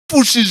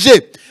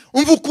bipfushije.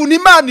 Umva ukuntu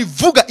Imana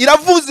ivuga,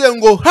 iravuze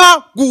ngo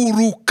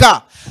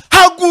haguruka,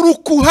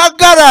 haguruka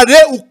uhagarare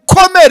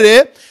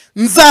ukomere,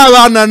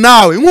 nzabana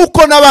nawe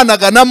nk'uko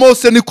nabanaga na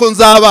Mose niko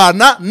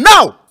nzabana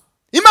nawe.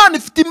 Imana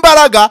ifite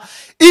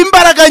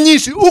imbaraga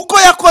nyinshi. Uko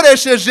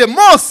yakoresheje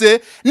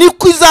Mose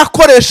niko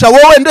izakoresha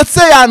wowe, ndetse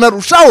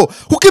yanarushaho,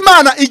 kuko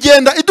Imana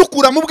igenda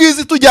idukura mu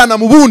bwiza itujyana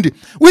mu bundi.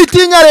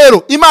 Witinya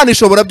rero, Imana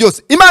ishobora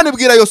byose. Imana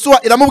ibwira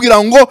Yosuwa,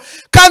 iramubwira ngo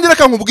kandi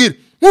reka nkubwire,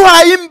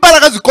 nkuhaye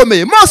imbaraga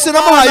zikomeye. Mose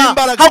namuhaye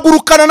imbaraga,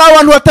 hagurukana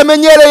n'abantu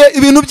batamenyereye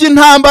ibintu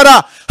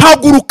by'intambara,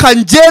 haguruka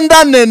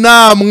ngendane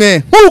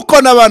namwe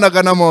nk'uko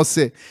nabanaga na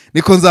Mose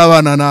niko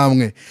nzabana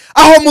namwe.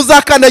 Aho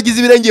muzakandagiza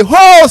ibirenge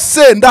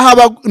hose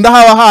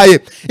ndahabahaye.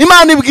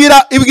 Imana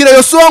ibwira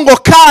Yosuwa ngo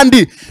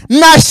kandi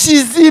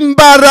nashyize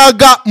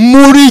imbaraga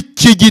muri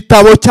iki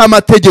gitabo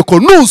cy'amategeko,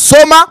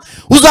 nusoma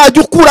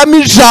uzajya ukuramo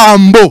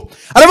ijambo.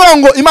 Aravuga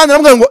ngo Imana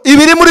iramubwira ngo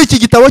ibiri muri iki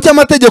gitabo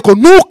cy'amategeko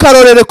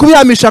ntukarorere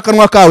kubihamisha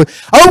akanwa kawe,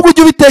 ahubwo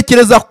ujye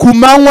ubitekereza ku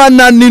manywa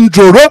na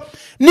nijoro,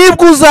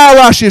 nibwo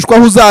uzabashishwa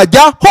aho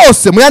uzajya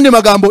hose. Mu yandi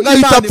magambo,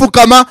 ahita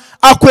apfukama,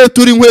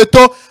 akwetura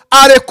inkweto,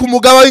 areka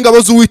umugaba w'ingabo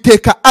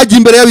z'Uwiteka ajya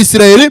imbere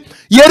y'Abisirayeli.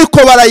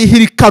 Yeriko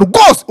barayihirika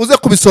rwose. Uze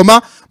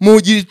kubisoma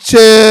mu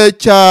gice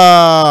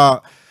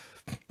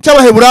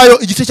cy'Abaheburayo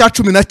igice cya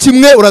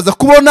 11, uraza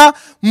kubona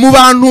mu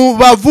bantu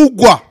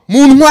bavugwa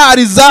mu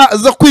ntwari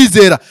zo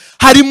kwizera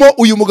harimo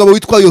uyu mugabo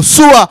witwa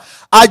Yosuwa,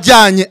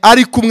 ajyanye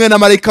ari kumwe na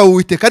marayika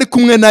w'Uwiteka, ari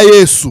kumwe na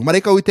Yesu.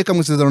 Marayika w'Uwiteka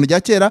mu isezerano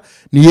rya kera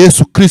ni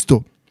Yesu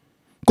Kristo.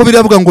 Ko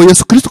biravuga ngo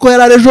Yesu Kristo ko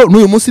yararejo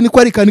n'uyu munsi niko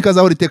ari kandi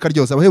kazahora iteka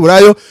ryose.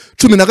 Abaheburayo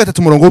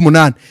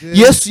 13:8.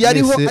 Yesu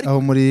yariho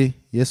aho muri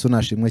Yesu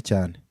nashimwe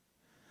cyane.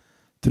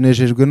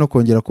 Tunejejwe no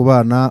kongera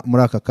kubana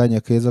muri aka kanya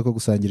keza ko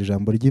gusangira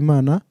ijambo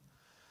ry'Imana.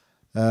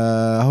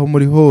 Aho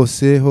muri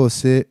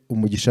hose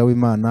umugisha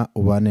w'Imana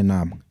ubane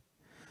namwe.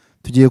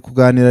 Tugiye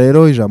kuganira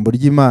rero ijambo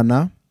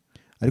ry'Imana,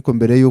 ariko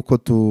mbere yuko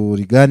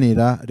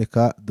turiganira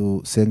reka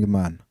dusenga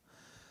Imana.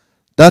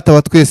 Data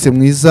wa twese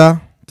mwiza,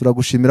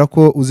 turagushimira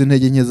ko uzi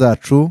intege nke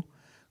zacu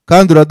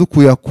kandi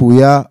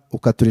uradukuyakuya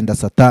ukaturinda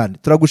Satani.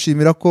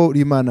 Turagushimira ko uri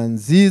Imana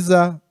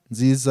nziza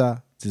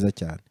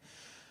cyane.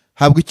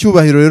 Habwa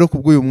icyubahiro rero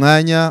kubw'uyu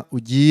mwanya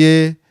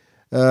ugiye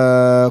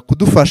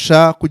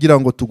kudufasha kugira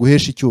ngo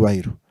tuguheshe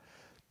icyubahiro.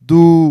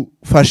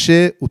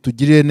 Dufashe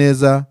utugirire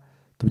neza,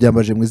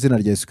 tubyambaje mu izina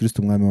rya Yesu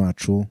Kristo umwami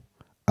wacu,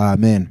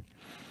 amen.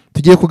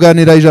 Tugiye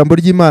kuganira ijambo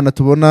ry'Imana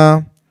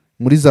tubona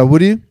muri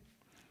Zaburi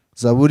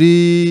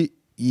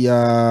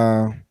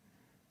ya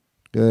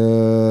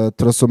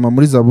turasoma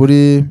muri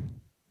Zaburi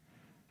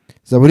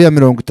ya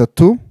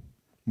 30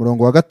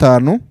 murongo wa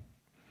 5.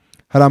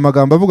 Hari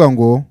amagambo avuga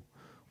ngo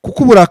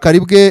kuko uburakari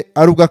bwe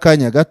ari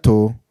ubw'akanya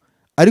gato,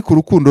 ariko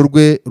urukundo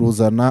rwe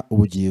ruzana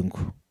ubugingo.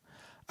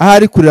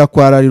 Ahari kurira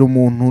kwararira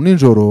umuntu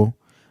nijoro,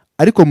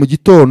 ariko mu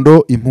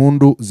gitondo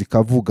impundu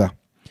zikavuga.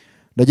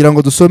 Ndagira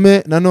ngo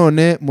dusome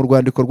nanone mu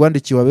rwandiko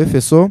rwandikiwe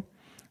Abefeso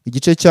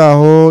igice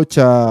cyaho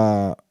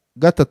cya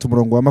 3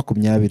 murongo wa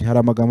 20. Hari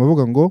amagambo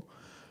avuga ngo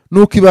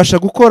nuko ibasha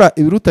gukora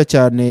ibiruta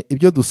cyane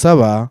ibyo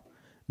dusaba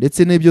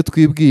ndetse n'ibyo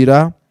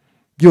twibwira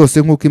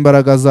byose nk'uko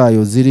imbaraga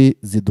zayo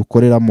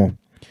zidukoreramo.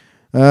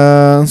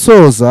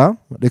 Nsoza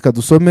reka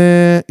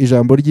dusome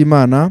ijambo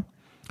ry'Imana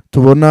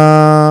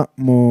tubona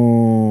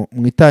mu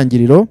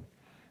itangiriro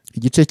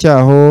igice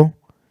cyaho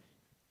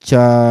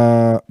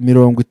cya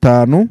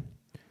 50.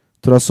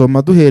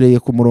 Turasoma duhereye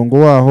ku murongo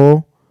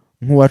waho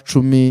nk'uwa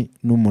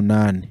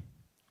 18.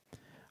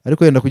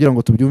 Ariko yenda kugira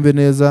ngo tubyumve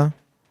neza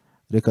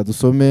reka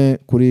dusome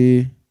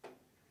kuri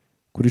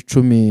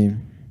 17.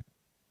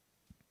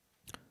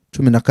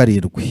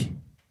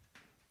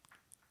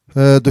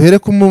 Duhere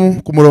ku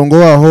murongo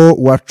waho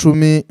wa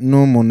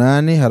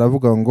 18.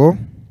 Haravuga ngo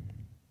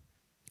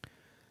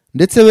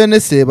ndetse bene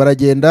se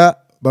baragenda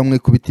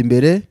bamwikubita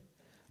imbere,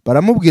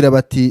 baramubwira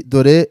bati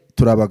dore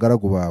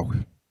turabagaragu bawe.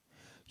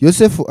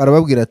 Yosefu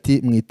arababwira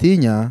ati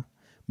mwitinya,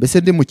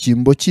 mbese ndi mu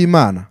cyimbo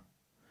cy'Imana.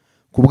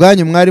 Ku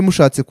bwanyu mwari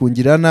mushatse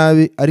kungirira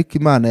nabi, ariko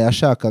Imana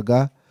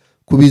yashakaga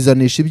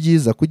kubizanisha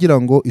ibyiza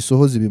kugira ngo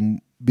isohoze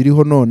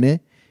biriho none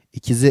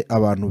ikize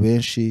abantu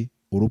benshi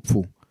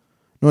urupfu.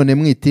 None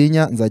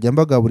mwitinya, nzajya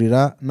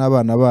mbagaburira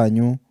n'abana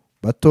banyu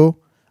bato.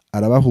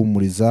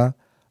 Arabahumuriza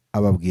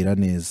ababwira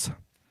neza.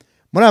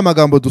 Muri aya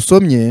magambo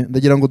dusomye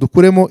ndagira ngo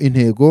dukuremo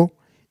intego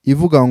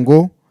ivuga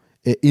ngo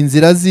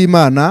inzira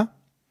z'Imana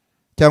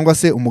cyangwa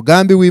se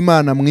umugambi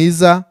w'Imana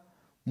mwiza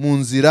mu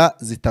nzira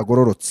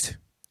zitagororotse.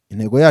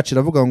 Intego yacu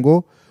iravuga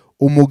ngo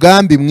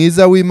umugambi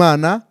mwiza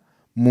w'Imana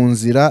mu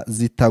nzira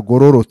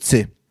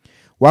zitagororotse.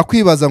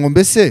 Wakwibaza ngo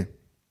mbese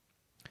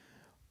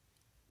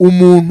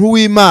umuntu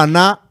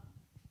w'Imana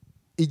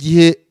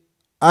igihe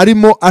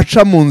arimo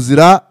aca mu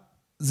nzira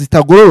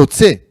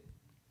zitagororotse,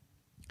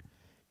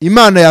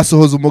 Imana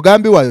yasohoza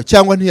umugambi wayo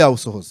cyangwa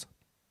ntiyawusohoza?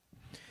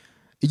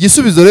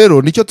 Igisubizo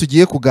rero nicyo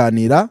tugiye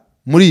kuganira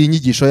muri iyi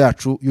nyigisho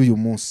yacu y'uyu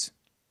munsi.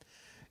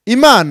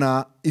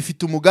 Imana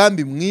ifite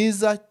umugambi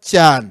mwiza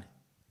cyane,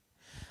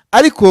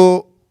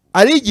 ariko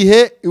ari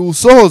igihe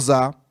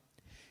iwusohoza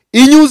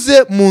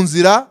inyuze mu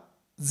nzira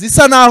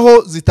zisa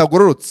naho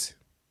zitagororotse,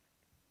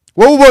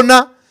 wowe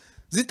ubona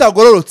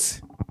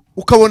zitagororotse,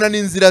 ukabona ni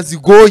inzira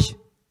zigoye.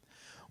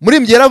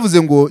 Umuririmbyi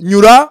yaravuze ngo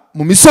nyura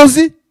mu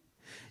misozi,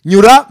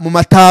 nyura mu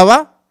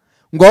mataba,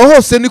 ngo aho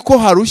hose niko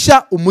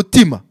harushya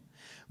umutima,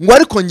 ngo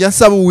ariko njya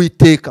nsaba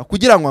Uwiteka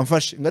kugira ngo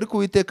amfashe, ngo ariko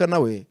Uwiteka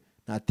nawe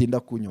ntatinda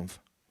kunyumva.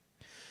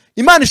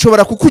 Imana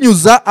ishobora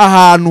kukunyuza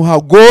ahantu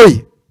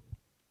hagoye,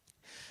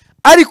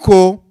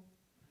 ariko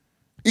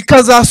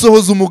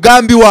ikazasohoza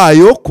umugambi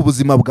wayo ku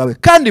buzima bwawe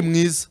kandi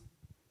mwiza.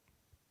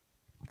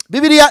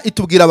 Bibiliya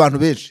itubwira abantu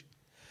benshi,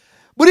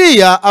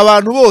 buriya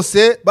abantu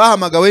bose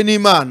bahamagawe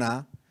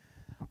n'Imana,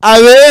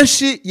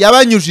 abenshi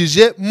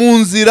yabanyujije mu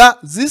nzira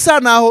zisa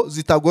naho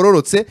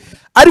zitagororotse,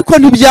 ariko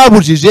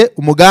ntibyabujije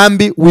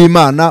umugambi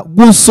w'Imana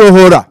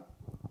gusohora.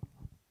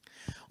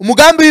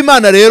 Umugambi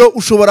w'Imana rero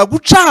ushobora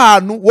guca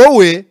ahantu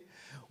wowe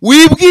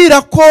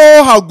wibwira ko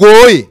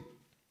hagoye.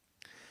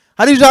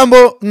 Hari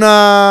ijambo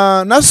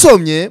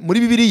nasomye muri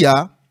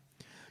Bibiliya,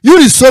 iyo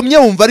urisomye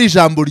wumva ari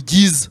ijambo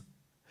ryiza,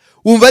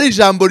 wumva ari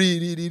ijambo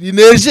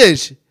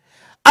rinejeje,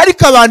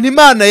 ariko abantu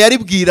Imana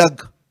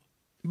yaribwiraga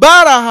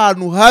bari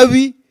ahantu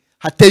habi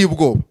hateye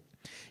ubwoba.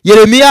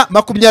 Yeremiya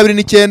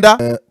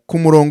 29 ku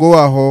murongo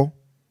waho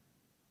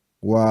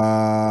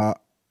wa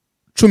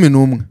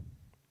 11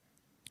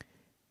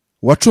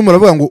 wa 10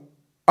 aravuga ngo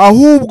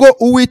ahubwo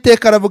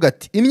Uwiteka aravuga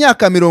ati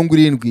imyaka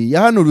 70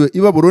 yahanuriwe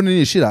i Babuloni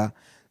nishira,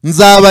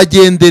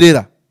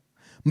 nzabagenderera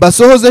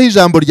mbasohozeho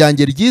ijambo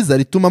ryanjye ryiza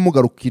rituma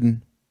mugaruka ino.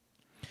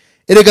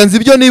 Erega nzi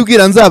ibyo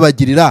nibwira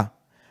nzabagirira,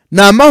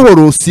 ni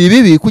amahoro si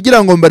ibibi,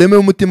 kugira ngo mbareme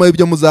umutima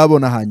w'ibyo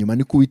muzabona hanyuma,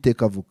 niko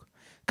Uwiteka avuga.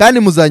 Kandi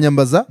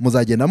muzanyambaza,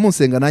 muzagenda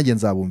munsenga, nanjye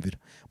nzabumvira.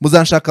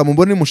 Muzanshaka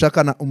mumbone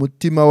mushakana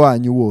umutima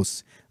wanyu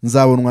wose,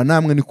 nzabonwa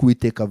namwe, niko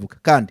Uwiteka avuga.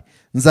 Kandi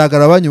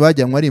nzagara abanyu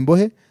bajyanwa ari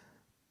imbohe,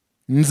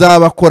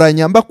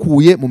 nzabakoranya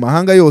mbakuye mu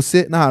mahanga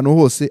yose n'ahantu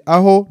hose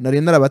aho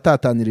nari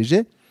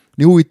narabatatanirije,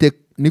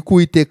 niko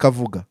Uwiteka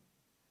avuga.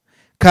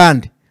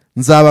 Kandi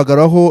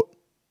nzabagaraho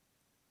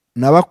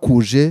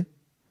nabakuje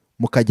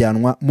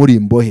mukajyanwa muri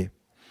imbohe.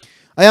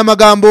 Aya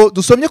magambo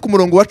dusomye ku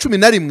murongo wa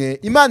 11,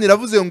 Imana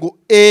iravuze ngo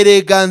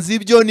erega nzi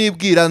ibyo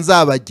nibwira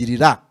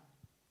nzabagirira,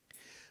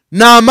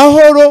 ni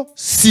amahoro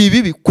si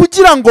ibibi,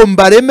 kugira ngo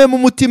mbareme mu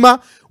mutima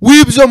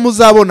w'ibyo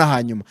muzabona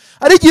hanyuma.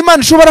 Ariko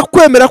Imana ishobora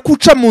kwemera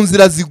kuca mu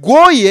nzira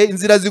zigoye,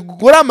 inzira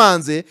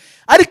zigoramanze,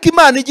 ariko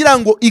Imana igira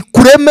ngo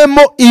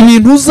ikurememo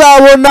ibintu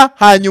uzabona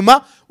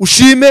hanyuma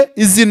ushime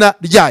izina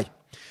ryayo.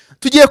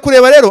 Tugiye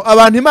kureba rero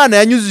abantu Imana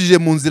yanyuzije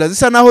mu nzira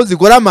zisa naho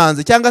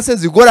zigoramanze cyangwa se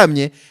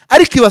zigoramye,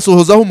 ariko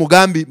ibasohozaho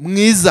umugambi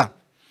mwiza.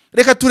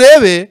 Reka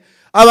turebe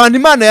abantu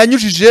Imana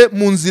yanyujije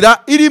mu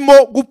nzira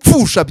irimo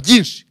gupfusha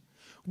byinshi,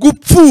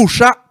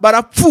 gupfusha,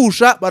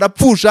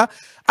 barapfusha,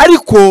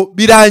 ariko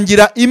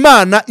birangira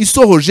Imana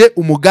isohoje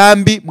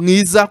umugambi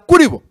mwiza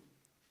kuri bo.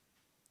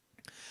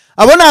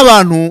 Abo ni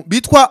abantu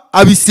bitwa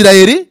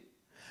Abisirayeli.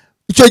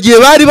 Icyo gihe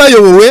bari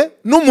bayobowe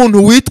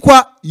n'umuntu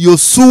witwa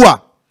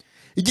Yosuwa.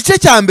 Igice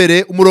cya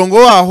mbere umurongo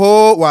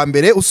waho wa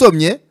mbere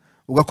usomye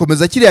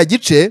ugakomeza kiriya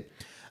gice,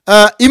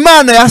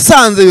 Imana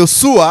yasanze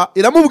Yosuwa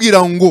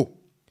iramubwira ngo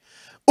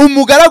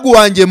umugaragu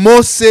wanjye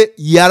Mose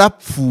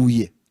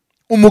yarapfuye,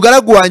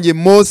 umugaragu wanjye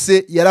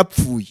Mose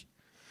yarapfuye,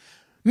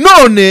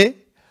 none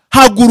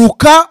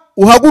haguruka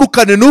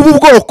uhagurukane n'ubu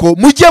bwoko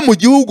mujye mu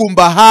gihugu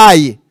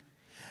mbahaye,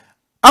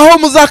 aho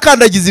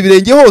muzakandagiza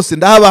ibirenge hose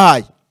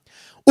ndahabahaye.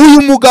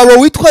 Uyu mugabo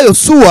witwa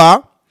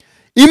Yosuwa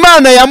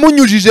Imana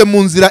yamunyujije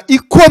mu nzira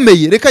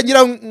ikomeye. Reka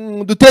ngira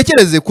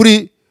dutekereze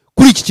kuri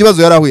iki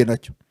kibazo yarahuye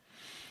nacyo.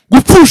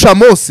 Gupfusha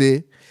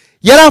Mose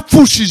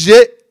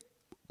yarapfushije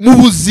mu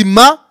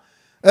buzima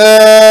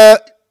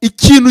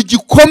ikintu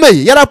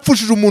gikomeye,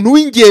 yarapfushije umuntu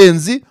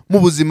w'ingenzi mu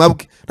buzima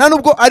bwe, nta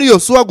nubwo ari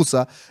Yosuwa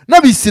gusa,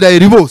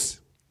 n'Abisirayeli bose.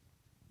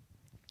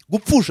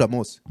 Gupfusha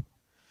Mose,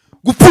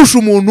 gupfusha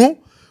umuntu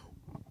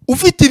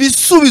ufite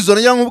ibisubizo.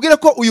 Nagira ngo mubwire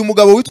ko uyu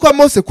mugabo witwa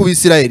Mose ku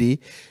Bisirayeli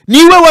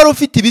niwe wari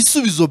ufite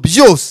ibisubizo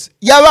byose.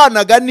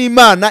 Yabanaga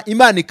n'Imana,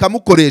 Imana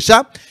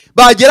ikamukoresha,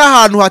 bagera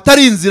ahantu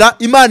hatari inzira,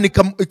 Imana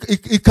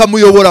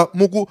ikamuyobora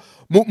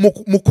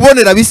mu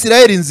kubonera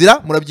Abisirayeli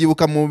inzira.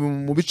 Murabyibuka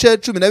mu bice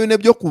 14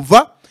 byo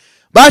kuva,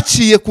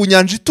 baciye ku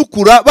nyanja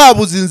itukura,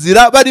 babuze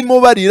inzira,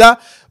 barimo barira,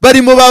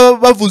 barimo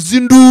bavuza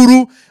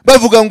induru,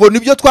 bavuga ngo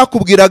nibyo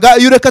twakubwiraga,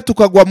 iyo ureka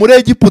tukagwa muri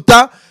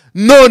Egiputa,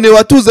 none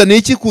watuzaniye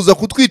iki kuza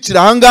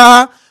kutwicira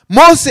ahangaha?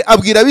 Mose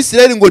abwira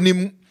Abisirayeli ngo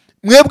ni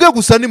mwebwe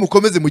gusa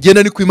nimukomeze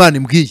mugende, niko Imana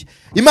imbwiye.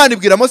 Imana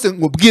ibwira Mose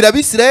ngo bwira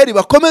Abisirayeli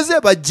bakomeze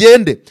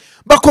bagende.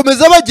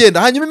 Bakomeza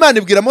bagenda, hanyuma Imana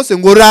ibwira Mose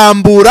ngo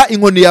rambura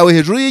inkoni yawe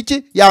hejuru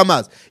y'iki?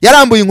 Y'amazi.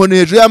 Yarambuye inkoni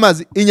hejuru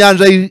y'amazi,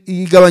 inyanja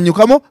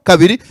igabanyukamo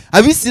kabiri,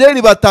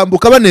 Abisirayeli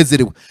batambuka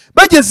banezerewe.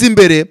 Bageze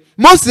imbere,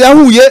 Mose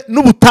yahuye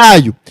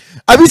n'ubutayu,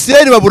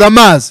 Abisirayeli babura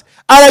amazi.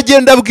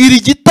 Aragenda abwira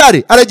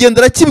igitare,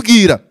 aragenda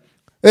arakibwira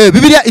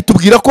Bibiliya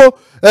itubwira ko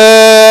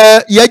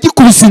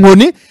yagikubise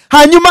inkoni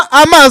hanyuma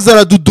amazi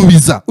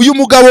aradudubiza. Uyu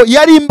mugabo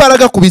yari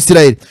imbaraga ku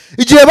Bisirayeli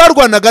igihe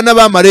barwanaga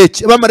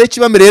n'abamareki. Abamareki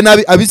bamereye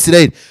nabi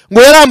Abisirayeli,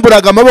 ngo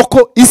yaramburaga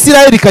amaboko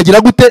Isirayeli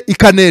ikagira gute?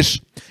 Ikanesha.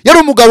 Yari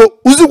umugabo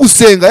uzi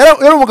gusenga,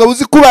 yari umugabo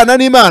uzi kubana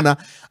n'Imana,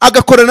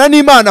 agakorana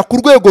n'Imana ku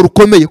rwego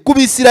rukomeye. Ku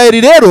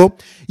Bisirayeli rero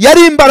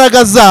yari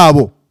imbaraga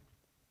zabo,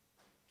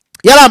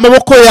 yari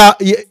amaboko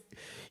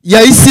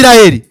ya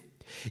Isirayeli,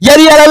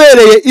 yari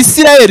yarabereye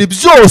Isirayeli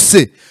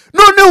byose.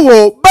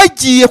 Noneho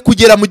bagiye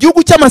kugera mu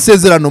gihugu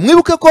cy'amasezerano.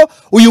 Mwibuke ko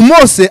uyu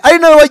Mose ari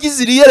nawe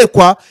wagize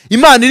iriyerekwa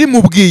Imana iri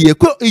mubwiye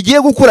ko igiye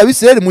gukura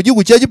Abisirayeli mu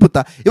gihugu cya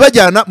Egiputa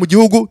ibajyana mu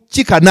gihugu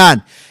cy'i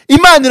Kanani.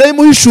 Imana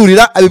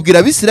irayimuhishurira, abibwira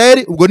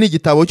Abisirayeli. Ubwo ni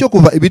igitabo cyo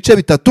kuva ibice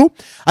 3,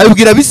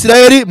 abibwira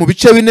Abisirayeli mu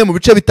bice 4, mu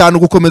bice 5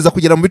 gukomeza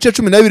kugera mu bice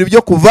 12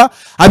 byo kuva.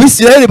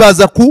 Abisirayeli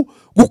baza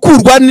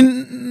gukurwa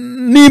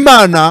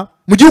n'Imana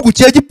mu gihugu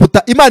cya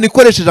Egiputa. Imana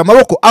ikoresheje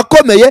amaboko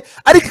akomeye,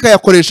 ariko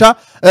ikayakoresha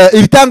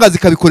ibitangaza,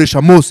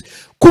 ikabikoresha Mose.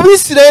 Ku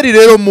Bisirayeli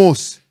rero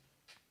Mose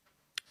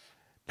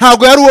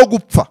ntabwo yari uwo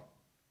gupfa.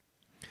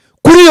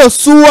 Kuri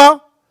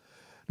Yosuwa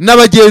na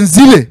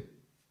bagenzi be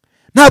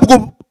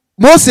ntabwo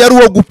Mose yari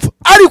uwo gupfa,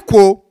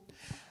 ariko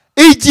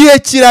igihe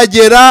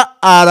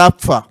kiragera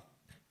arapfa.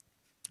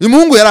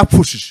 Umuhungu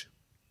yarapfushije.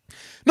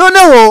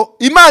 Noneho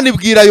Imana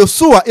ibwira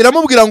Yosuwa,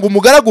 iramubwira ngo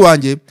umugaragu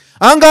wanjye.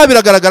 Ahangaha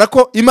biragaragara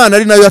ko Imana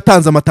ari nayo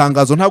yatanze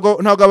amatangazo.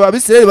 Ntabwo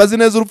Abisirayeli bazi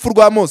neza urupfu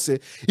rwa Mose.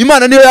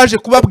 Imana niyo yaje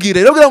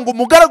kubabwira, irabwira ngo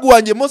umugaragu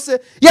wanjye Mose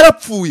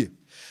yarapfuye.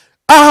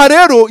 Aha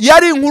rero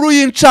yari inkuru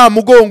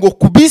y'incamugongo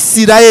ku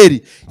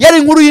Bisirayeli, yari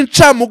inkuru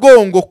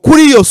y'incamugongo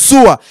kuri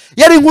Yosuwa,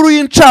 yari inkuru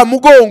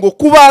y'incamugongo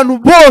ku bantu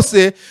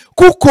bose,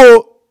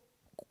 kuko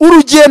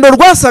urugendo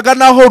rwasaga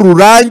naho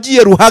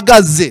rurangiye,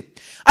 ruhagaze.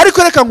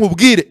 Ariko reka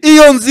nkubwire,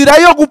 iyo nzira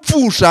yo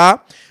gupfusha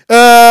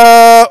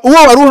uwo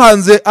wari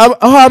uhanze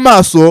aho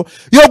amaso,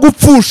 yo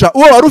gupfusha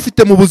uwo wari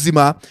ufite mu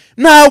buzima,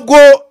 ntabwo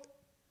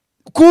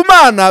ku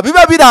Mana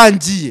biba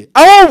birangiye,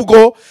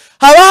 ahubwo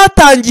haba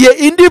hatangiye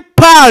indi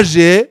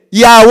paje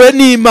yawe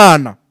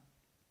n'Imana.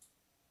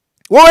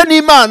 Wowe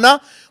n'Imana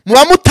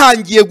muba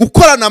mutangiye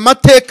gukorana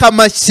amateka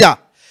mashya.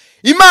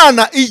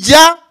 Imana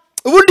ijya,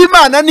 ubundi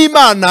Imana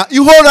n'Imana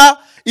ihora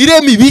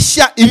irema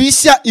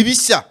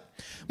ibishya.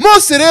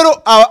 Mose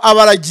rero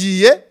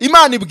abaragiye.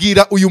 Imana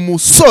ibwira uyu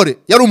musore,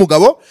 yari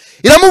umugabo,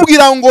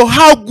 iramubwira ngo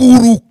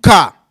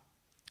haguruka,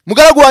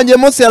 mugaragu wanjye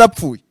Mose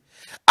yarapfuye,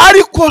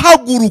 ariko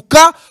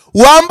haguruka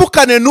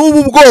wambukane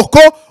n'ubu bwoko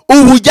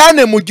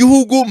ubujyane mu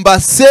gihugu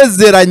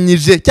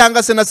mbasezeranyije,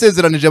 cyangwa se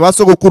nasezeranije ba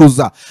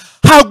sogokuruza.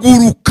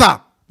 Haguruka.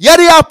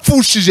 Yari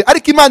yapfushije,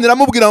 ariko Imana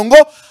iramubwira ngo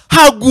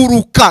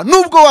haguruka.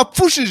 Nubwo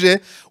wapfushije,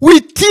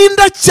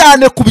 witinda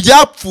cyane ku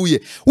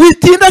byapfuye,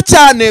 witinda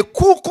cyane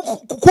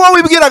kuko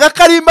wibwiraga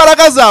ko ari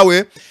imbaraga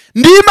zawe.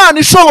 Ndi Imana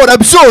ishobora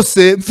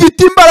byose,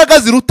 mfite imbaraga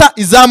ziruta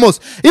iza Mose.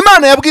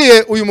 Imana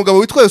yabwiye uyu mugabo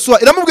witwa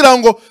Yosuwa, iramubwira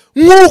ngo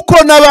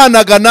nk'uko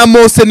nabanaga na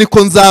Mose niko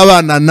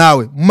nzabana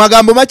nawe. Mu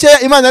magambo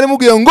makeya Imana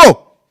yarimubwiye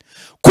ngo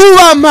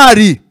kuba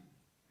mpari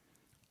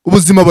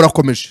ubuzima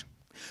burakomeje,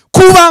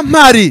 kuba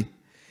mpari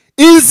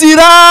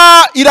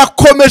inzira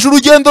irakomeje,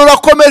 urugendo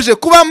rurakomeje,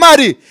 kuba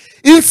mpari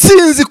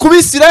intsinzi ku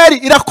Bisirayeli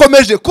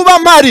irakomeje, kuba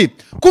mpari,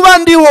 kuba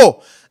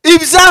ndiho,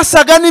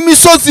 ibyasaga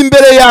n'imisozi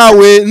imbere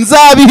yawe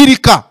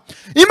nzabihirika.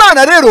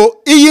 Imana rero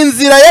iyi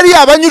nzira yari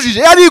yabanyujije,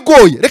 yari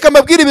igoye. Reka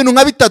mbabwire ibintu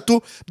nka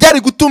 3 byari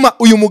gutuma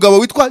uyu mugabo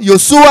witwa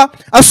Yosuwa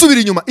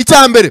asubira inyuma.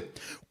 Icyambere,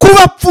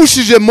 kuba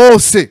pfushije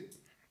Mose.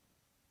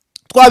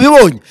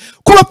 Twabibonye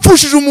kuba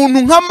pfushije umuntu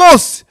nka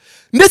Mose.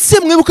 Ndetse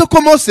mwibuke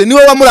ko Mose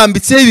niwe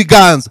wamurambitseho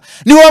ibiganza,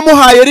 niwe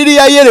wamuhaye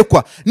ririya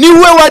yerekwa,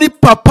 niwe wari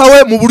papa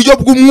we mu buryo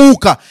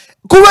bw'umwuka.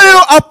 Kuba rero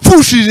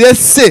apfushije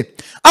se,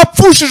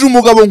 apfushije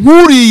umugabo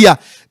nk'uriya,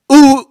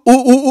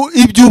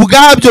 ibyo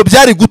ubwabyo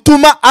byari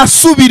gutuma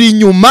asubira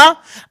inyuma,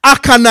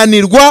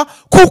 akananirwa,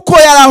 kuko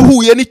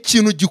yarahuye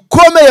n'ikintu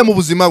gikomeye mu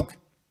buzima bwe.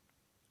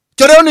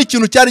 Cyo rero ni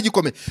ikintu cyari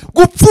gikomeye.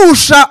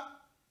 Gupfusha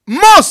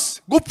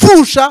Mose,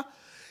 gupfusha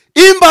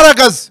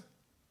imbaraga ze,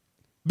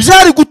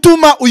 byari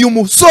gutuma uyu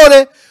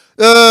musore,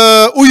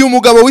 uyu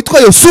mugabo witwa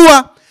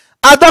Yosuwa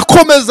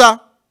adakomeza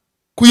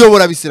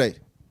kuyobora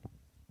Abisirayeli.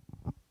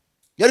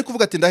 Yari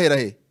kuvuga ati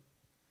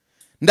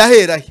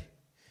ndahera he.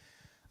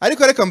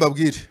 Ariko reka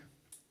mbabwire,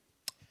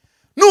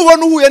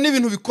 nubona uhuye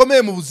n'ibintu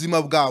bikomeye mu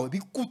buzima bwawe,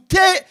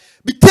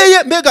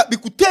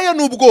 bikuteye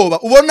n'ubwoba,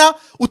 ubona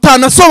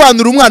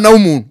utanasobanura umwana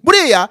w'umuntu.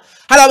 Buriya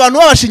hari abantu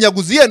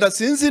babashinyaguzi, yenda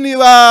sinzi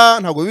niba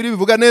ntabwo biri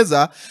bivuga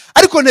neza,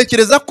 ariko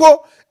ntekereza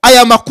ko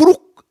aya makuru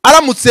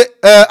aramutse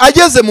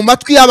ageze mu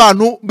matwi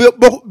y'abantu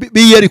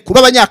b'Iyeriko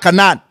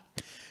b'Abanyakanani,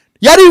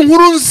 yari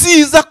inkuru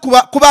nziza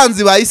ku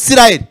banzi ba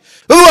Isirayeli.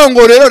 Bavuga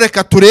ngo rero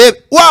reka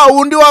turebe wa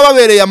wundi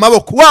wababereye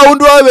amaboko, wa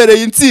wundi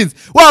wababereye intsinzi,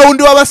 wa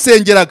wundi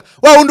wabasengeraga,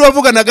 wa wundi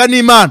wavuganaga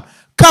n'Imana,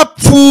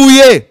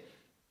 kapfuye,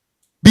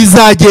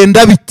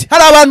 bizagenda bite?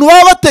 Hari abantu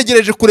baba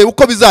bategereje kureba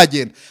uko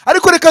bizagenda.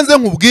 Ariko reka nze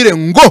nkubwire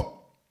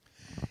ngo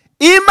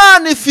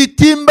Imana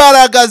ifite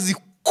imbaraga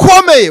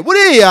zikomeye.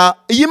 Buriya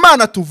iyi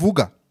Mana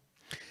tuvuga,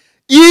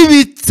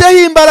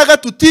 ibitseho imbaraga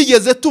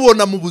tutigeze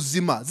tubona mu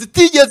buzima,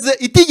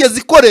 itigeze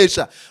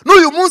ikoresha,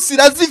 n'uyu munsi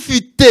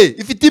irazifite,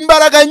 ifite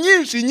imbaraga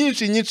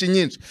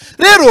nyinshi.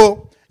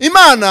 Rero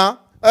Imana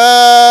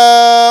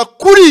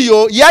kuri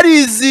yo yari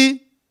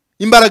izi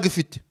imbaraga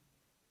ifite.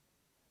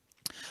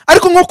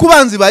 Ariko nko ku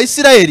banzi ba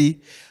Isirayeli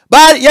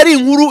yari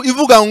inkuru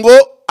ivuga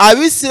ngo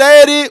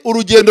Abisirayeli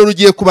urugendo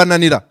rugiye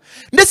kubananira,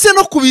 ndetse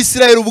no ku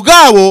Bisirayeli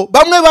ubwabo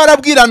bamwe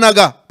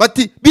barabwiranaga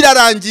bati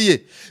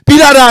birarangiye.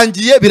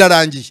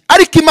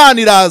 Ariko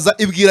Imana iraza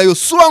ibwira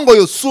Yosuwa ngo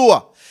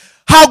Yosuwa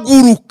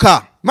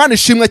haguruka. Imana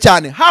ishimwe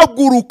cyane,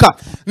 haguruka.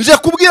 Nje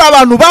kubwira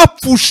abantu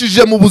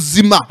bapfushije mu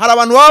buzima, hari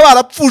abantu baba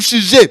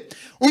barapfushije.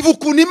 Umva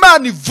ukuntu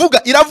Imana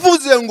ivuga,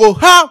 iravuze ngo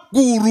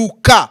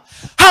haguruka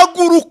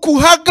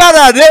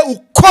uhagarare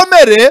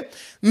ukomere,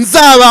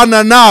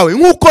 nzabana nawe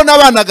nk'uko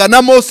nabanaga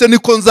na Mose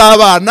niko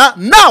nzabana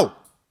nawe.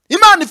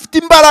 Imana ifite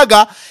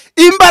imbaraga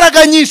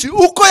nyinshi.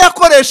 Uko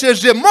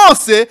yakoresheje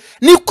Mose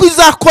niko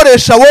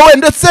izakoresha wowe,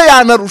 ndetse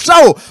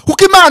yanarushaho,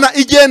 kuko Imana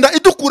igenda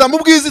idukura mu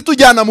bwiza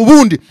itujyana mu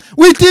bundi.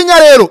 Witinya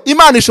rero,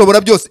 Imana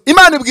ishobora byose.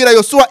 Imana ibwira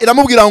Yosuwa,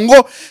 iramubwira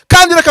ngo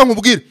kandi reka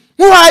nkubwire,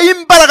 nkuhaye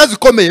imbaraga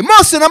zikomeye.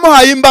 Mose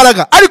namuhaye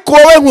imbaraga, ariko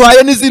wowe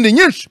nkuhaye n'izindi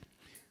nyinshi.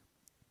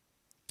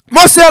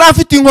 Mose yari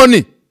afite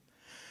inkoni,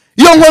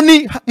 iyo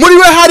nkoni muri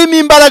we harimo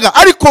imbaraga,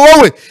 ariko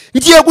wowe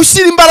ngiye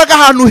gushyira imbaraga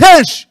ahantu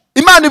henshi.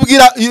 Imana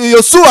ibwira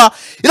Yosuwa,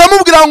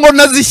 iramubwira ngo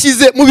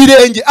nazishyize mu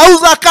birenge, aho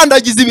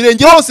uzakandagiza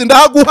ibirenge hose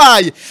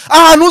ndahaguhaye.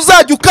 Ahantu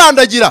uzajya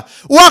ukandagira,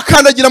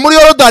 wakandagira muri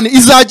Yorodani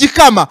izajya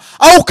ikama,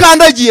 aho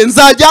ukandagiye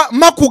nzajya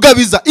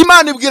makugabiza.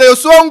 Imana ibwira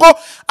Yosuwa ngo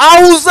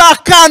aho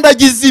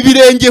uzakandagiza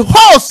ibirenge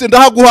hose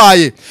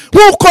ndahaguhaye,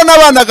 nk'uko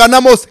nabanaga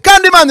na Mose.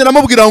 Kandi Imana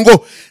iramubwira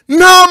ngo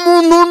nta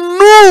muntu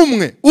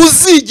n'umwe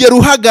uzigera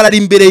uhagarara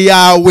imbere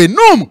yawe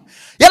n'umwe.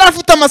 Yari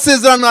afite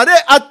amasezerano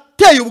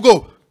ateye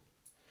ubwoba.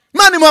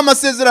 Imana imuha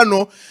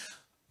amasezerano,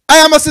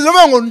 aya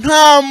masezerano ngo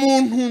nta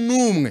muntu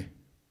n'umwe.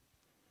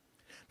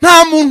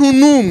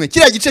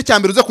 Kiriya gice cya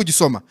mbere uza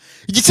kugisoma,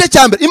 igice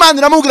cya mbere, Imana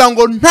iramubwira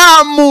ngo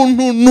nta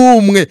muntu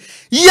n'umwe,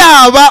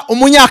 yaba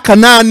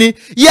umunyakanani,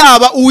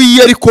 yaba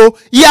uw'Iyeriko,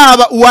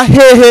 yaba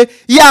uwahehe,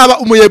 yaba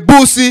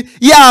umuyebusi,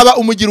 yaba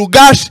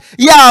umugirugashi,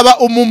 yaba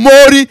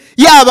umumori,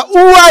 yaba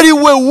uwo ari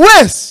we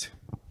wese,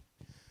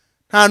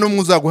 nta n'umwe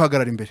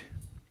uzaguhagarara imbere.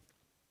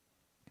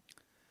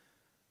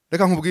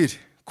 Reka nkubwire,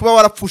 kuba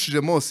warapfushije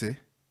Mose,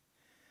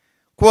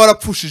 kuba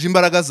warapfushije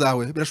imbaraga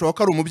zawe, birashoboka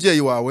ko ari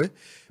umubyeyi wawe,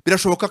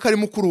 birashoboka ko ari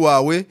mukuru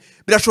wawe,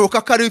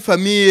 birashoboka ko ari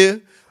famiye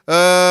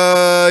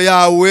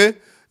yawe,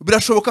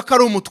 birashoboka ko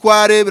ari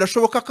umutware,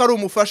 birashoboka ko ari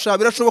umufasha,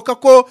 birashoboka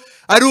ko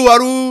ari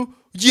uwari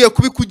ugiye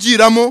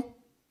kubikugiramo.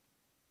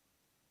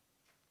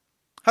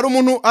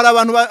 Hari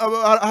abantu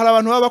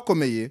baba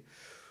bakomeye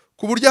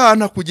ku buryo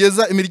ahantu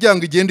kugeza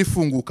imiryango igenda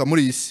ifunguka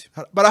muri iyi si,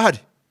 barahari,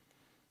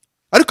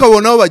 ariko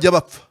abo nabo bajya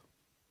bapfa.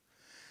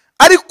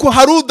 Ariko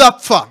hari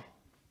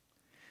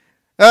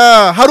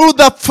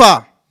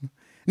udapfa.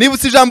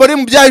 Nibutse ijambo riri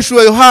mu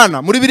byahishuwe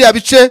Yohana muri biriya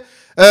bice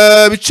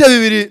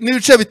 2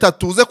 n'ibice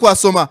 3 uze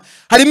kuhasoma.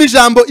 Harimo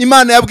ijambo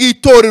Imana yabwiye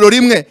itorero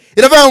rimwe,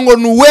 iravuga ngo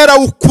ni uwera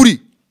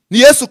w'ukuri. Ni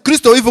Yesu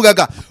Kristo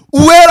wivugaga,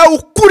 uwera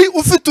w'ukuri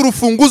ufite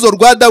urufunguzo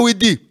rwa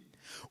Dawidi,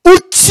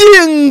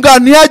 ukinga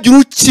ntihagire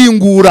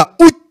ukingura,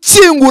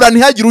 ukingura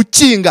ntihagire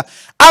ukinga.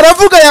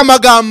 Aravuga aya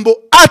magambo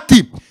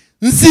ati,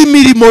 nzi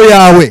imirimo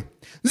yawe,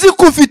 nzi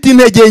ko ufite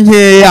intege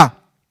nkeya,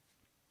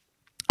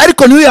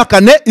 ariko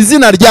ntiwihakane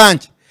izina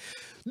ryanjye.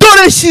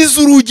 Dore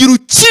shyize urugi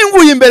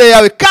rukinguye imbere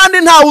yawe,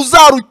 kandi ntawe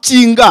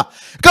uzarukinga.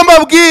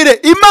 Kambabwire,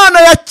 Imana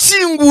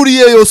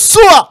yakinguriye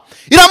Yosuwa,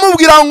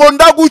 iramubwira ngo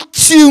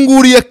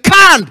ndagukinguriye,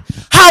 kandi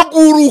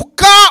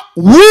haguruka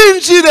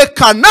winjire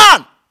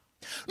Kanani.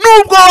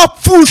 Nubwo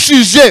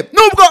wapfushije,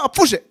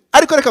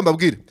 ariko reka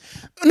mbabwire,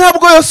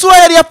 ntabwo Yosuwa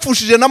yari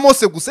yapfushije na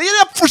Mose gusa, yari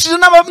yapfushije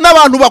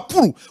n'abantu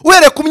bakuru.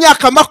 Uhereye ku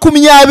myaka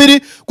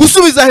 20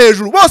 gusubiza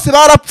hejuru, bose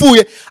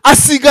barapfuye,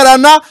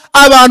 asigarana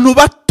abantu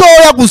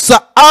batoya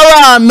gusa,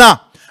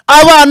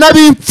 abana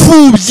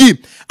b'imfubyi.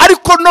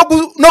 Ariko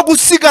no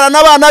gusigarana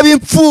abana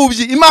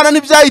b'imfubyi, Imana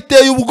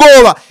ntibyayiteye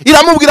ubwoba,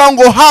 iramubwira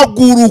ngo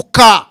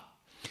haguruka.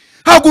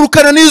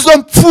 Hagurukana n'izo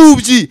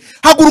mfubyi,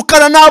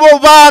 hagurukana n'abo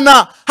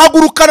bana,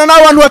 hagurukana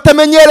n'abantu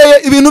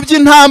batamenyereye ibintu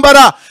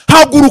by'intambara.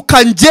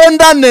 Haguruka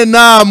ngendane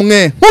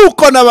namwe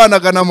nk'uko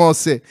nabanaga na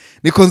Mose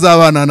niko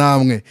nzabana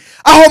namwe.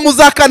 Aho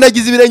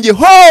muzakandagiza ibirenge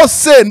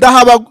hose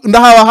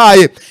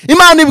ndahabahaye.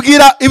 Imana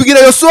ibwira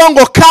Yosuwa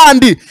ngo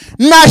kandi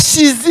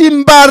nashyize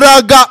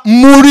imbaraga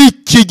muri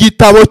iki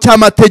gitabo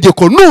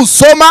cy'amategeko,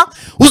 nusoma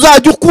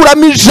uzajya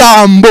ukuramo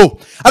ijambo.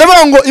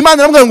 Aravuga ngo Imana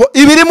iramubwira ngo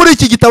ibiri muri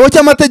iki gitabo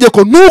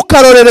cy'amategeko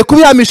ntukarorere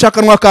kubihamisha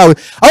akanwa kawe,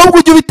 ahubwo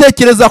ujye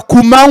ubitekereza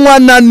ku manywa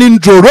na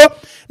nijoro,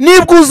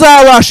 nibwo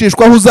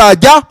uzabashishwa aho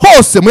uzajya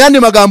hose. Mu yandi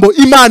magambo,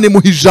 Imana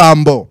imuha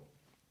ijambo.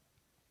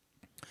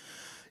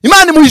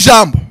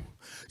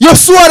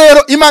 Yosuwa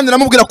rero Imana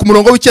iramubwira ku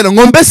murongo w'ikenda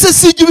ngo mbese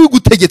sijye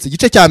ubigutegetse,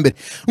 igice cya mbere,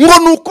 ngo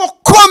nuko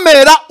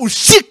komera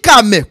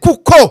ushikame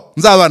kuko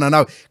nzabana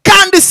nawe,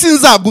 kandi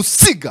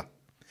sinzagusiga.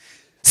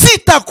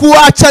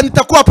 sitakuacha,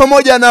 nitakuwa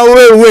pamoja na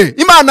wewe.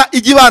 Imana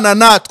igibana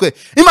natwe,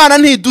 Imana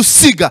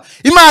ntidusiga,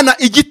 Imana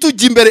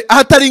igitujya imbere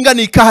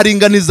ahataringaniye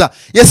ikaharinganiza.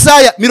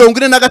 Yesaya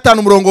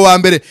 45 murongo wa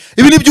mbere.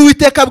 Ibi nibyo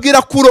Uwiteka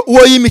abwira Kuro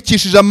uwo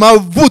yimikishije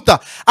amavuta,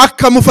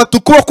 akamufata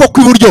ukuboko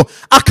kw'iburyo,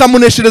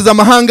 akamuneshereza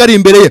amahanga ari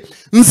imbere ye.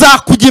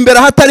 Nzakujya imbere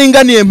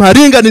ahataringaniye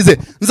mparinganize,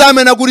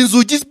 nzamenagura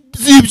inzugi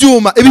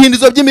z'ibyuma,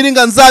 ibihindizo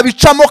by'imiringa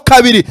nzabicamo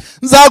kabiri,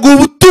 nzaguha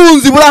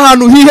ubutunzi buri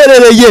ahantu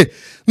hiherereye,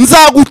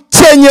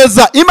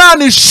 nzagukenyeza.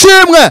 Imana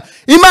ishimwe,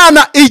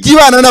 Imana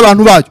igibana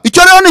n'abantu bayo.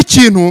 Icyo rero ni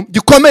ikintu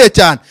gikomeye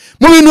cyane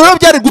mu bintu rero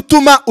byari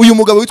gutuma uyu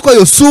mugabo witwa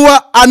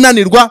Yosuwa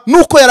ananirwa,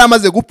 nuko yari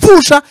amaze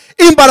gupfusha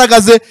imbaraga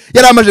ze,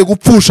 yari amaze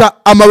gupfusha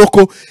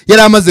amaboko,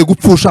 yari amaze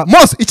gupfusha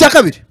Mose. Icya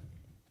kabiri,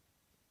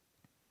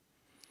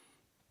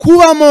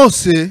 kuba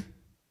Mose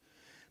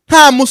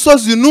nta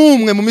musozi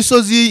n'umwe mu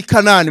misozi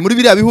y'Ikanani muri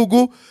biriya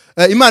bihugu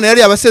Imana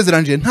yari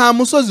yabasezeranije, nta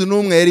musozi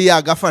n'umwe yari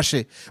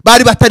yagafashe,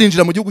 bari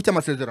batarinjira mu gihugu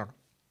cy'amasezerano.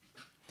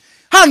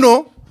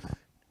 Hano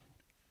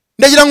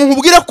ndagira ngo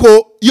nkubwire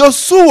ko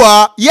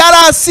Yosuwa yari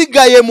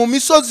asigaye mu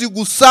misozi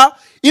gusa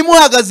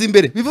imuhagaze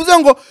imbere. Bivuze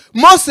ngo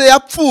Mose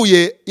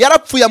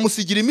yarapfuye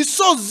amusigira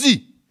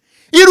imisozi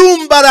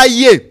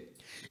irumbaraye,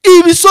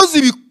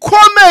 ibisozi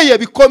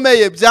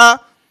bikomeye bya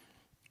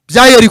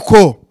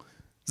Yeriko,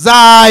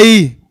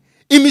 Zayi,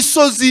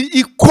 imisozi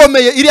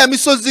ikomeye, iriya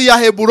misozi ya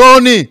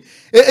Heburoni,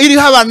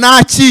 iriho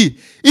Abanaki,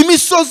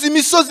 imisozi.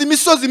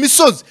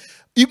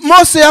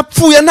 Mose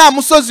yapfuye nta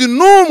musozi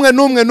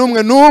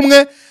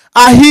n'umwe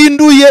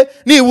ahinduye,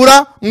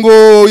 nibura ngo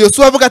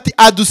Yosuwa avuga ati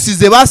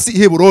adusize basi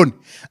Heburoni,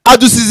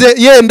 adusize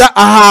yenda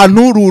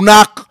ahantu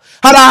runaka,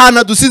 hari ahantu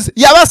adusize,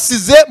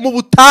 yabasize mu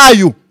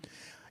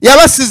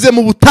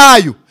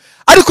butayu.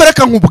 Ariko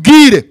reka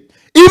nkubwire,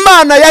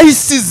 Imana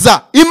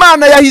yahisiza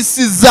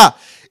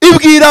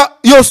ibwira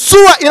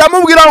Yosuwa,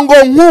 iramubwira ngo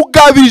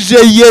nkugabije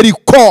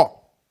Yeriko.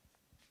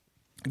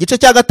 Igice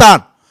cya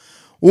 5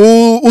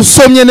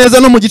 usomye neza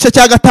no mu gice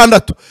cya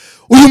 6,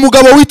 uyu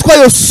mugabo witwa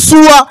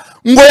Yosuwa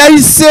ngo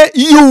yahise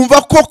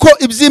yumva koko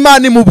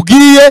iby'Imana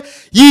imubwiye,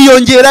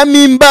 yiyongeramo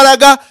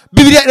imbaraga.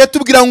 Bibiliya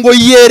iratubwira ngo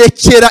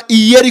yerekera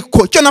i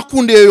Yeriko. Cyo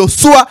nakundiye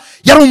Yosuwa,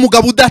 yari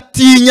umugabo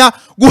udatinya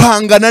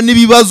guhangana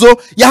n'ibibazo,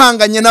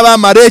 yahanganye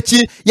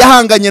n'Abamaleki,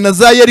 yahanganye na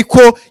za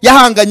Yeriko,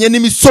 yahanganye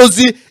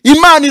n'imisozi.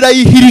 Imana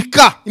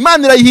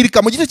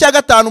irayihirika mu gice cya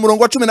 5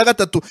 umurongo wa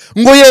 13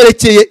 ngo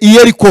yerekeye i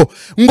Yeriko,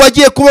 ngo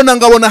agiye kubona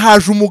ngabona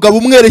haje umugabo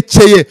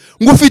umwerekeye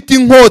ngo ufite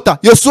inkota.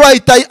 Yosuwa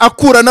ahita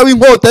akura nawe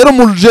inkota, yari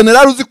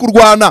umujenerali uzi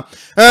kurwana.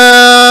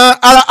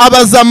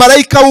 Abaza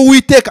marayika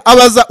w'Uwiteka,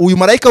 uyu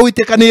marayika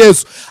w'Uwiteka ni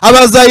Yesu,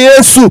 abaza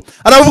Yesu,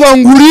 aravuga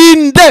ngo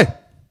urinde.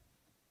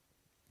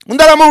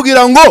 Undi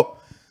aramubwira ngo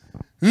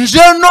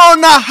nje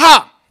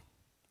nonaha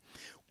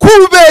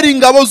kubera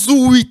ingabo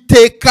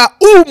z'Uwiteka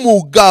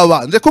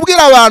umugaba. Nje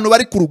kubwira abantu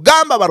bari ku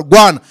rugamba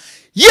barwana,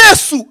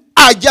 Yesu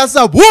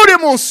ajyaza buri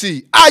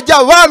munsi, ajya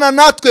abana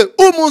natwe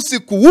umunsi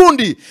ku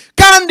wundi,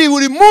 kandi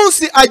buri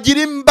munsi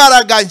agira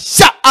imbaraga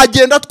nshya,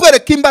 agenda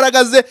atwereka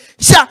imbaraga ze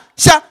nshya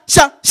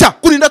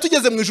kurinda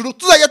tugeze mu ijuru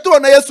tuzajya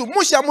tubona Yesu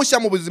mushya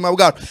mu buzima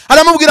bwacu.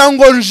 Aramubwira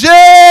ngo nje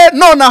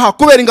nonaha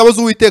kubera ingabo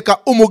z'Uwiteka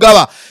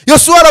umugaba.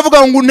 Yosuwa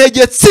aravuga ngo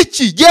untegetse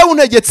iki?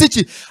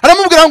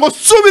 Aramubwira ngo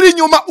subira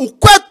inyuma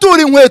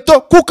ukwetura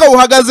inkweto kuko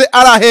uhagaze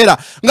arahera.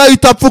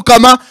 Ngahita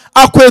apfukama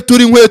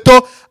akwetura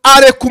inkweto,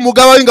 areka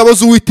umugaba w'ingabo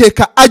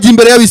z'Uwiteka ajya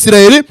imbere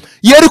y'Abisirayeli.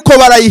 Yeriko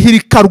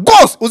barayihirika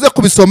rwose. Uze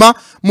kubisoma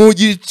mu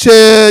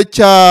gice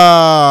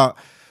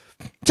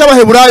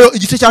cy'Abaheburayo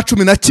igice cya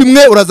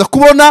 11 uraza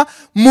kubona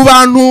mu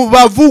bantu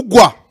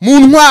bavugwa mu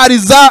ntwari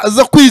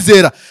zo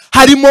kwizera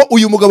harimo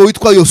uyu mugabo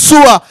witwa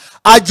Yosuwa,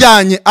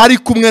 ajyanye ari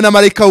kumwe na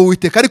marayika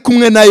w'Uwiteka, ari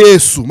kumwe na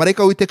Yesu.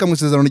 Marayika w'Uwiteka mu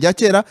isezerano rya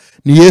kera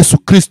ni Yesu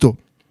Kristo.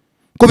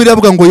 Ko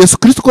biravuga ngo Yesu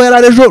Kristo ko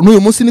yararejo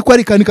n'uyu munsi niko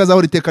ari kandi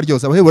kazaho iteka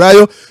ryose.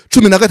 Abaheburayo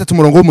 13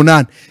 umurongo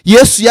w'8.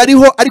 Yesu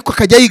yariho ariko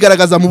akajya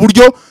yigaragaza mu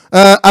buryo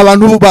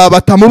abantu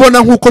batamubona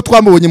nkuko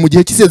twamubonye mu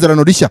gihe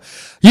cy'isezerano rishya.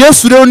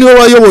 Yesu rero niwe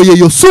wayoboye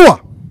Yosuwa.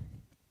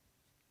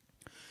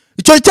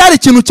 Icyo cyari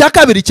ikintu cya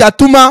kabiri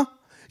cyatuma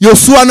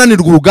Yosuwa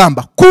ananirwa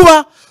urugamba,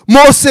 kuba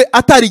Mose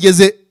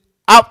atarigeze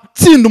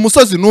atsinda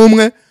umusozi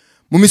n'umwe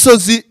mu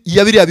misozi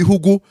ya biriya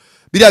bihugu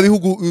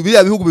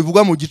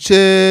bivugwa mu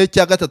gice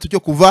cya 3 cyo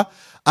kuva,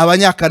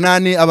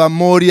 Abanyakanani,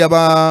 Abamori,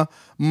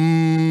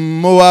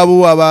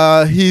 Mowabu,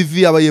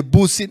 Abahivi,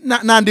 Abayebusi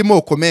n'andi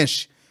moko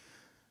menshi.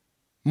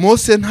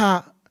 Mose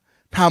nta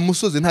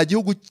musozi, nta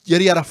gihugu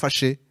yari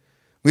yarafashe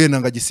wenda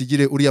ngo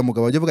agisigire uriya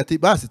mugabo. Avuga ati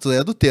basi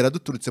tuzajya dutera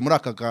duturutse muri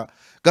aka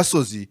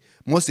gasozi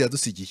Mose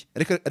yadusigiye.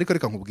 Ariko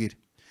reka nkubwire,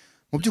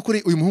 mu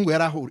by'ukuri uyu muhungu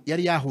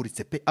yari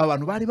yahuritse pe.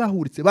 Abantu bari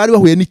bahuritse, bari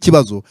bahuye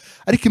n'ikibazo,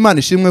 ariko Imana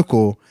ishimwe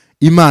ko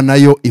Imana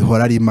yo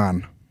ihora ari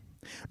Imana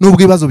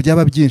nubwo ibibazo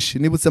byaba byinshi.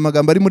 Nibutse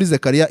amagambo ari muri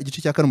Zekariya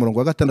igice cya 4 umurongo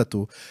wa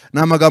 6.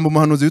 Ni amagambo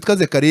umuhanuzi witwa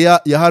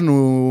Zekariya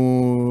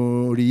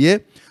yahanuriye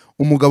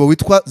umugabo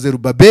witwa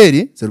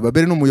Zerubabeli.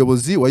 Zerubabeli ni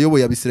umuyobozi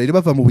wayoboye Abisirayeli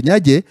bava mu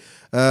bunyage.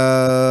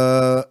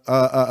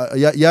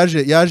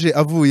 Yaje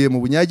avuye mu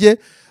bunyage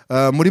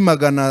muri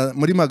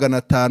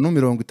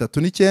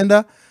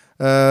 539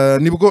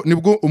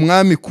 nibwo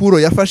umwami Kuro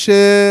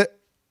yafashe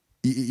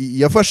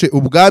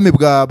ubwami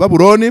bwa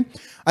Babuloni,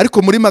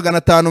 ariko muri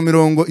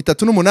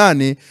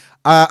 538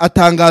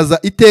 atangaza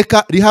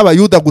iteka riha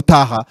Abayuda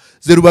gutaha.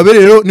 Zerubabeli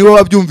rero niwe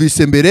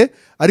wabyumvise mbere,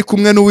 ari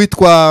kumwe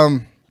n'uwitwa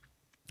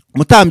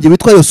mutambyi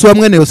witwa Yosuwa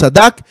mwene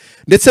Yosadaki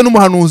ndetse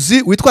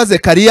n'umuhanuzi witwa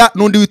Zekariya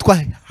n'undi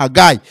witwa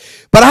Hagayi.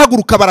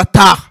 Barahaguruka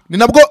barataha. Ni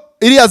nabwo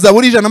iriya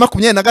Zaburi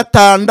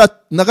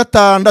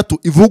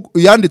 126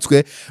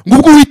 yanditswe ngo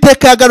ubwo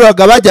Uwiteka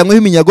yagaruraga abajyanyweho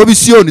iminyago b'i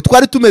Siyoni,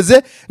 twari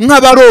tumeze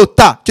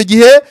nk'abarota. Icyo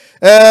gihe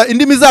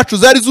indimi zacu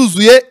zari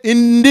zuzuye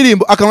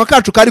indirimbo, akanwa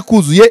kacu kari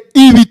kuzuye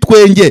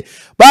ibitwenge.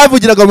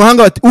 Bavugiraga mu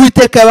mahanga bati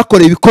Uwiteka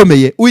yabakoreye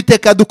ibikomeye,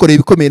 Uwiteka yadukoreye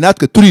ibikomeye,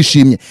 natwe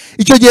turishimye.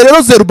 Icyo gihe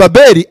rero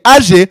Zerubabeli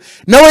aje,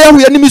 nawe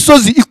yahuye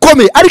n'imisozi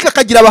ikomeye, ariko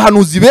akagira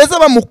abahanuzi beza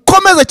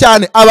bamukomeza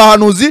cyane.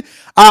 Abahanuzi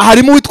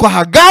harimo witwa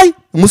Hagayi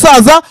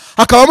umusaza,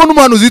 hakabamo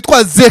n'umuhanuzi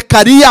witwa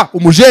Zekariya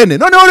umujene.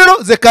 Noneho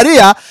rero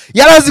Zekariya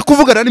yarazi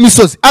kuvugana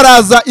n'imisozi,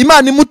 araza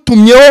Imana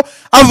imutumyeho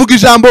avuga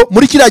ijambo.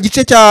 Muri kiriya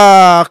gice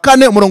cya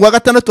 4 umurongo wa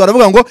 6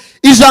 aravuga ngo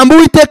ijambo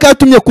Uwiteka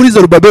yatumye kuri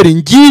Zerubabeli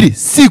ngiri,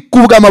 si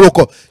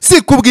kubw'amaboko,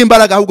 si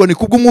kubw'imbaraga, ahubwo ni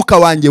kubw'umwuka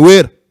wanjye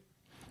wera.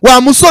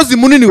 Wa musozi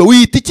munini we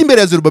wiyita iki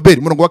imbere ya Zerubabeli?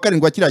 Umurongo wa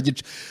 7 wa kiriya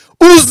gice,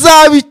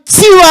 uzaba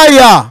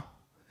ikibaya,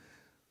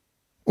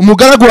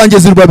 umugaragu wanjye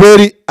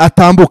Zerubabeli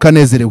atambuka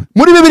nezerewe.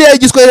 Muri Bibiliya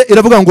y'igiswahili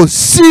iravuga ngo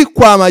si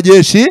kwa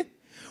majeshi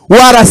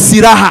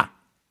warasiraha,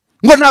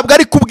 ngo ntabwo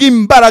ari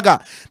kubw'imbaraga,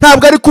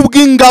 ntabwo ari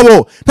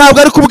kubw'ingabo,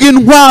 ntabwo ari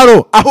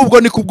kubw'intwaro,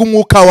 ahubwo ni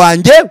kubw'umwuka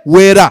wanjye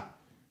wera.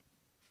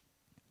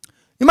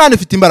 Imana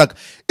ifite imbaraga.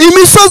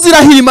 Imisozi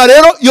irahirima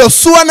rero,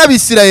 Yosuwa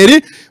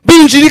n'Abisirayeli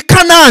binjira i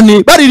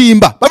Kanani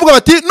baririmba bavuga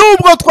bati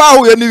nubwo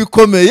twahuye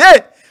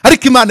n'ibikomeye,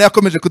 ariko Imana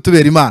yakomeje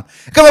kutubera Imana.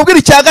 Ikababwira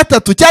icya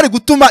gatatu cyari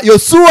gutuma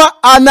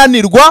Yosuwa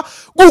ananirwa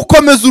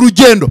gukomeza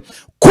urugendo,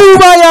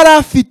 kuba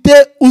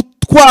yarafite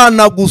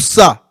utwana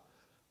gusa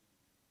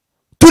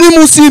turi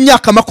munsi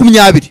y'imyaka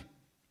 20.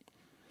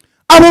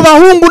 Abo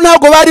bahungu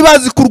ntabwo bari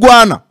bazi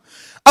kurwana,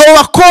 abo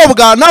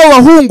bakobwa n'abo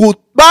bahungu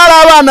bari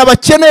abana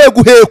bakeneye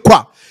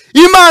guhekwa.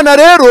 Imana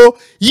rero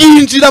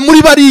yinjira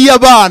muri bariya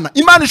bana.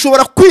 Imana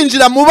ishobora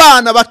kwinjira mu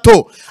bana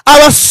bato,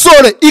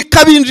 abasore,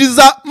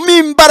 ikabinjiza mu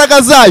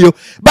imbaraga zayo,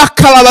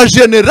 bakaba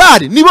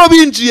abajenerali. Nibo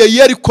binjiye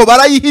Yeriko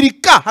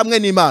barayihirika hamwe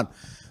n'Imana.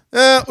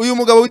 Uyu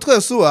mugabo witwa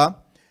Yosuwa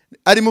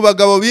ari mu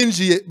bagabo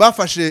binjiye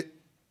bafashe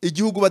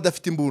igihugu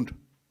badafite imbunda,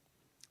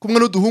 kumwe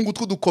n'uduhungu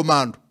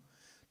tw'udukomando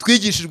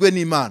twigishijwe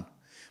n'Imana,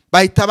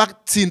 bahita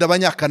batsinda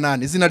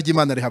Abanyakanani. Izina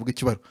ry'Imana rihabwa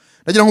icyubahiro.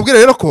 Ndagira nkubwire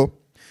rero ko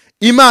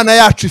Imana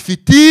yacu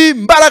ifite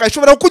imbaraga,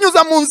 ishobora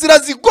kunyuza mu nzira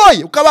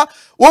zigoye, ukaba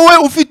wowe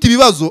ufite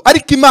ibibazo,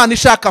 ariko Imana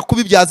ishaka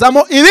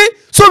kubibyazamo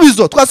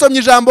ibisubizo. Twasomye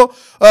ijambo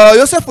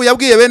Yosefu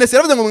yabwiye bene se,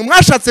 yaravuze ngo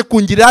mwashatse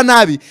kungirira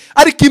nabi,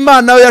 ariko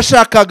Imana yo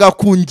yashakaga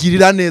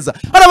kungirira neza.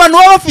 Hari abantu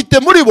baba bafite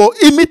muri bo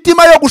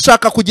imitima yo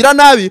gushaka kugira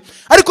nabi,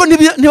 ariko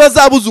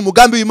ntibazabuza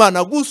umugambi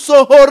w'Imana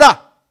gusohora.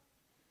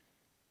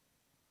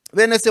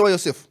 Bene se wa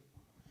Yosefu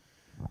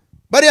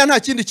bariya nta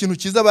kindi kintu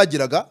cyiza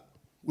bagiraga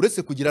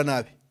uretse kugira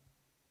nabi.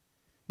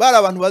 Bari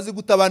abantu bazi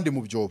guta abandi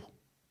mu byobo,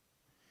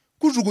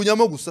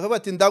 kujugunyamo gusa,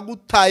 bati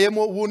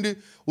ndagutayemo ubundi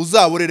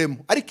uzaboreremo.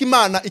 Ariko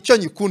Imana icyo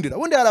nyikundira,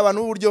 ubundi hari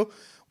abantu b'uburyo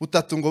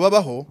butatu ngo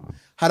babaho.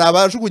 Hari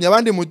abajugunya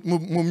abandi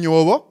mu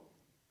myobo,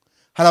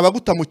 hari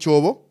abaguta mu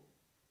cyobo,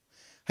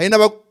 hari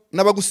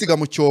n'abagusiga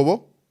mu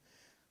cyobo,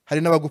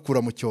 hari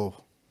n'abagukura mu cyobo.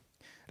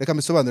 Reka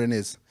mbisobanure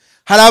neza.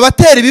 Hari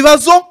abatera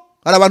ibibazo,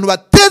 hari abantu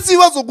bateza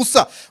ibibazo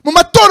gusa mu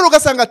matorero,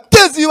 ugasanga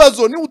ateza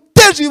ibibazo. Ni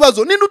uteje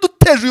ibibazo, ni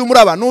n'uduteje uyu muri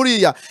abantu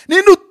uriya, ni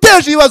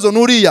n'uteje ibibazo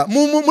n'uriya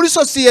muri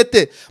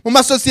sosiyete, mu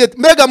masosiyete,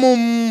 mbega mu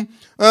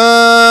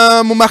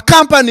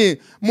makampani,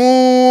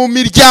 mu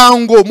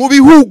miryango, mu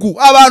bihugu.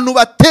 Abantu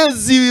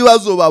bateza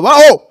ibibazo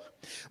babaho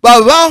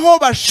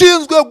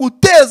bashinzwe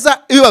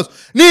guteza ibibazo.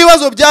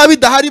 N'ibibazo byaba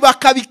bidahari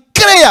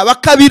bakabikereya,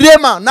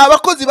 bakabirema. Ni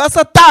abakozi ba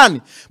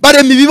Satani,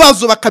 barema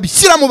ibibazo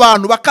bakabishyira mu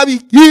bantu,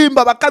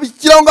 bakabihimba,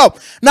 bakabishyiraho ngaho.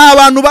 Ni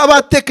abantu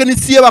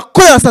b'abatekinisiye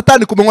bakorera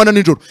Satani ku manywa na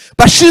nijoro,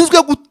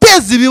 bashinzwe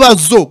guteza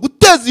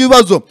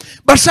ibibazo,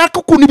 bashaka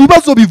ukuntu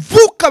ibibazo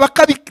bivuka,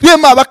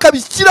 bakabirema,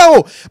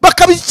 bakabishyiraho,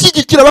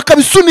 bakabishyigikira,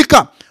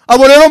 bakabisunika.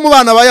 Abo rero mu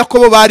bana ba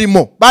Yakobo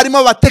barimo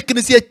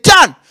abatekinisiye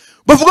cyane,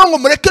 bavuga ngo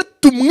mureke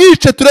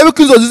tumwice turebe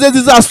ko inzozi ze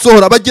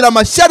zizasohora. Bagira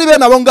amashyari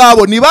bene abo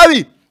ngabo, ni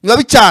babi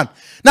cyane.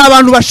 Ni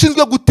abantu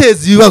bashinzwe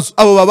guteza ibibazo,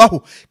 abo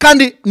babaho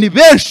kandi ni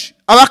benshi.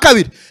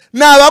 Abakabiri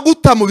ni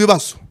abaguta mu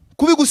bibazo,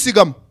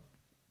 kubigusigamo.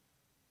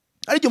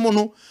 Ariko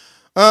umuntu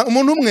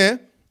umwe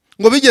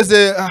ngo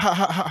bigeze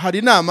hari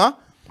inama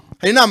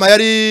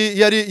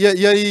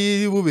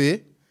yari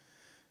bube,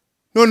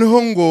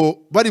 noneho ngo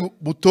bari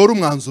butore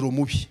umwanzuro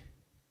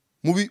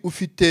mubi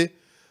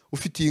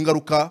ufitiye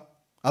ingaruka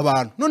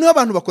abantu. Noneho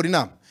abantu bakora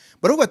inama,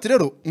 baravuga ati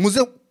rero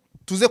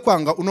tuze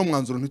kwanga uno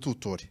mwanzuro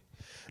ntitutore.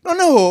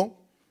 Noneho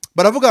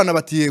baravugana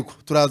bati yego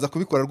turaza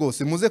kubikora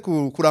rwose, muze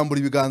kurambura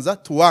ibiganza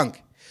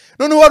tuwange.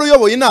 Noneho wari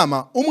uyoboye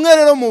inama umwe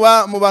rero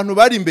mu bantu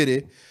bari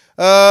imbere,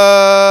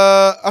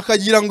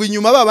 akagira ngo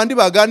inyuma babandi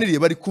baganiriye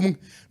bari kumwe,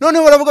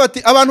 noneho baravuga bati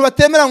abantu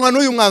batemeranywa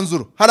n'uyu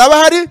mwanzuro hari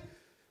abahari,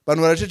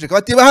 abantu baraceceka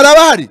bati hari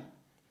abahari,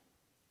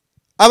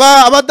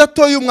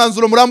 abadatoye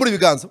umwanzuro murambura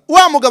ibiganza.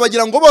 Wa mugabo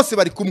agira ngo bose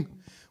bari kumwe,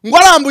 ngo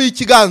arambuye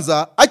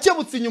ikiganza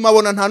akebutse inyuma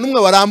abona nta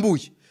numwe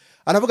warambuye,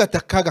 aravuga ati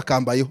akaga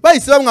kambayeho.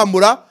 Bahise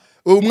bamwambura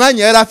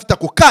umwanya yari afite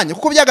ako kanya,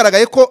 kuko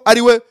byagaragaye ko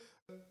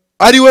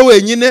ari we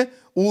wenyine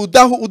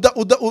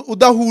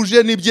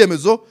udahuje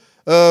n'ibyemezo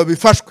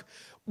bifashwe.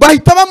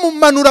 Bahita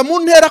bamumanura mu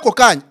ntera ako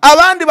kanya,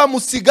 abandi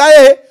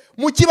bamusigaye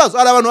mu kibazo.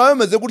 Ari abantu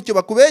bameze gutyo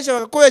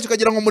bakubeshya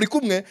ukagira ngo muri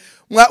kumwe,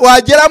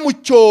 wagera mu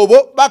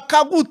cyobo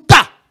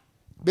bakaguta.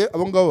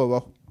 Abo ngabo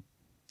babaho,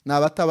 ni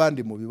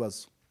abatabandi mu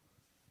bibazo,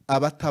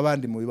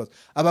 abatabandi mu bibazo,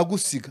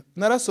 abagusiga.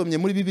 Narasomye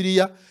muri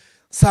Bibiliya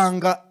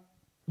sanga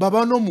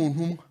baba no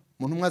mu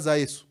ntumwa za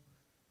Yesu,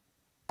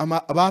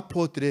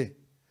 abapotre,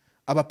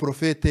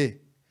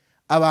 abaprofete,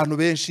 abantu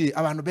benshi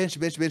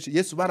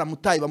Yesu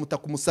baramutaye bamuta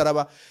ku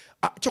musaraba.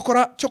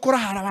 Cyokora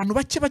hari abantu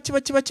bake,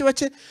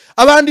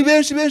 abandi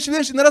benshi.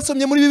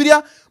 Narasomye muri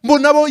Bibiliya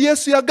mbona abo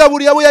Yesu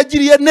yagaburiye, abo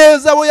yagiriye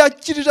neza, abo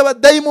yakirije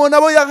abadayimoni,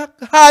 abo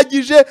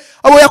yahagije,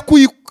 abo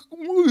yakuye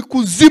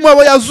ikuzimu,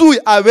 abo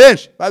yazuye,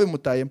 abenshi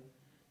babimutayemo.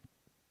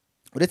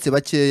 Uretse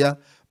bakeya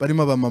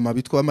barimo abamama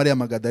bitwa Mariya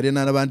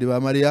Magadalena n'abandi ba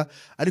Mariya,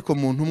 ariko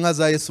mu ntumwa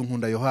za Yesu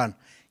nkunda Yohana,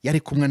 yari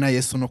kumwe na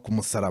Yesu no ku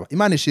musaraba.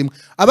 Imana ishimwe.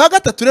 Aba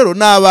gatatu rero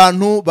ni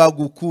abantu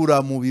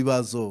bagukura mu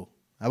bibazo.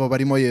 Abo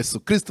barimo Yesu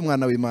Kristo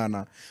umwana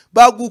w'Imana,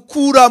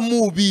 bagukura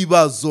mu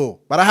bibazo.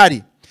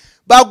 Barahari,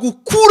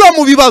 bagukura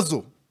mu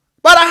bibazo,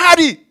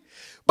 barahari,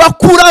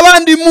 bakura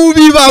abandi mu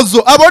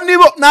bibazo. Abo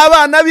nibo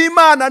n'abana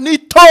b'Imana,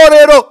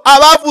 n'itorero,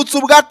 abavutse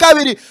ubwa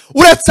kabiri.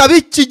 Uretse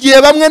ab'iki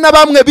gihe bamwe na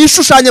bamwe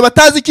bishushanya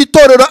batazi iki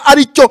itorero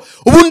ari cyo,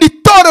 ubundi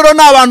itorero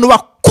ni abantu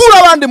bakura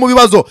abandi mu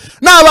bibazo,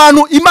 ni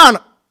abantu Imana.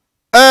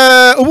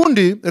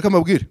 Ubundi reka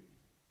mbabwire,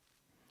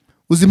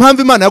 uzi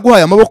impamvu Imana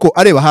yaguhaye amaboko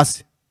areba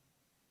hasi?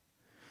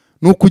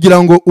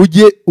 Nukugira ngo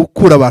ujye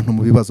ukura abantu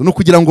mu bibazo,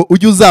 nukugira ngo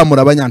ujye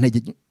uzamura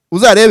abanyantege.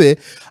 Uzarebe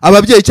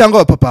ababyeyi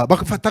cyangwa abapapa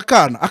bakafata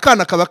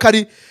akana kaba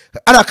kari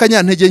ari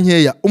akanyantege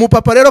nkeya.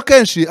 Umupapa rero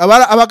kenshi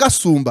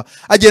abagasumba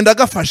agenda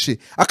agafashe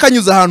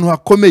akanyuza ahantu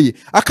hakomeye,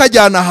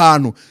 akajyana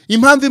ahantu.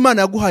 Impamvu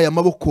Imana yaguhaye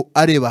amaboko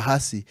areba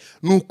hasi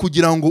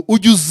nukugira ngo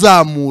ujye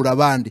uzamura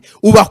abandi,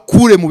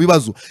 ubakure mu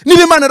bibazo.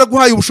 Niba Imana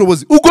yaraguhaye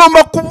ubushobozi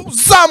ugomba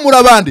kuzamura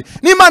abandi.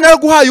 Niba Imana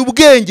yaraguhaye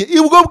ubwenge,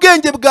 ubwo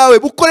bwenge bwawe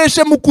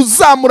bukoreshe mu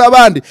kuzamura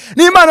abandi.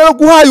 Niba Imana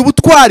yaraguhaye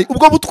ubutwari,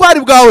 ubwo butwari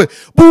bwawe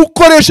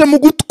bukoreshe mu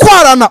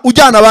gutwarana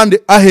ujyana abandi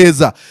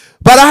aheza.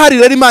 Barahari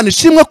rero, Imana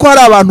ishimwe ko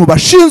hari abantu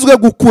bashinzwe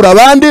gukura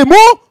abandi mu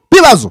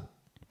bibazo,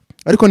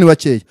 ariko ni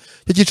bakeya.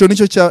 Icyo cyiciro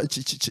nicyo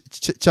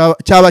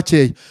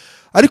cyabakeya,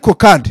 ariko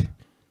kandi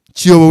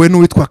kiyobowe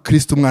n'uwitwa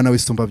Kristo umwana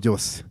w'Isumba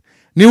byose.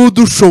 Niwe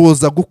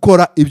udushoboza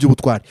gukora ibyo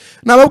butwari.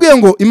 Nababwiye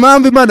ngo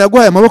impamvu Imana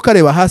yaguhaye amaboko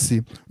areba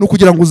hasi no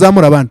kugira ngo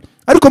uzamure abandi.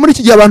 Ariko muri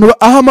iki gihe abantu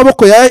aho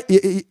amaboko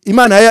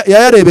Imana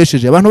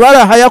yayarebesheje, abantu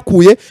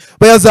barahayakuye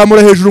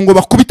bayazamura hejuru ngo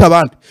bakubita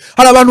abandi.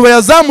 Hari abantu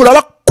bayazamura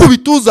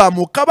bakubita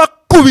uzamuka,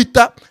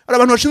 bakubita. Hari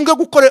abantu bashinzwe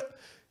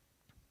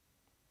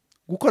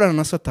gukorana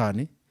na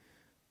Satani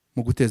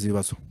mu guteza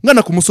ibibazo.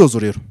 Ngana ku musozo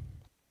rero,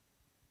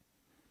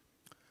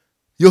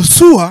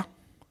 Yosuwa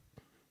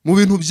mu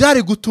bintu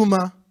byari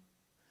gutuma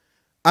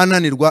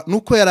ananirwa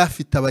nuko yari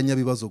afite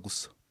abanyabibazo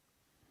gusa.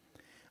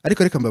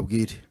 Ariko reka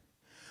mbabwire,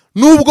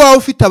 nubwo waba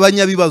ufite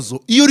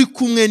abanyabibazo, iyo uri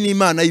kumwe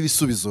n'Imana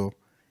y'ibisubizo,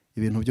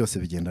 ibintu byose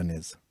bigenda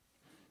neza.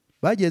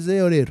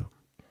 Bagezeyo rero,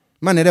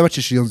 Imana yari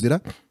yabacisha iyo nzira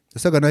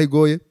yasaga naho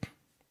igoye,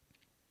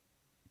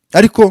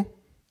 ariko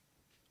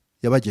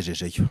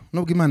yabagejejeyo.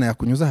 Nubwo Imana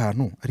yakunyuza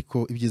ahantu,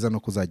 ariko ibyiza no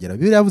kuzagera.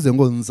 Bibiliya yavuze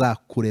ngo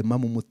nzakurema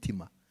mu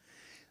mutima,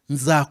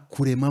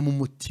 nzakurema mu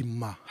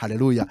mutima.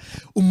 Haleluya.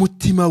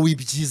 Umutima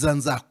w'ibyiza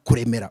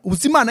nzakuremera.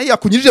 Ubuzi Imana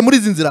yakunyirije muri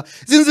izi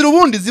nzira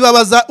ubundi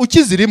zibabaza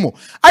ukizirimo,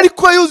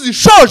 ariko iyo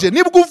uzishoje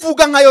nibwo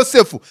uvuga nka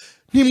Yosefu,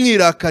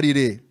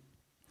 ntimwirakarire,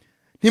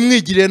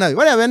 ntimwigirire nabi.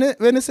 Bariya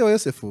bene se wa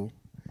Yosefu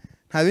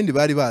nta bindi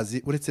bari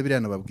bazi uretse biriya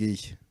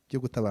nababwiye byo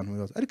guta abantu mu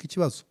bibazo. Ariko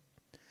ikibazo,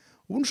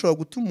 ubundi ushobora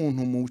guta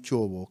umuntu mu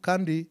cyobo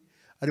kandi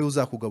ari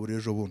uzakugaburira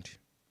ejo bundi.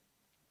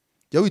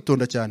 Jya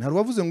witonda cyane. Hari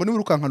uwavuze ngo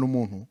niwirukankana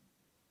umuntu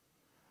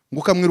ngo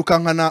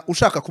ukamwirukankana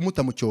ushaka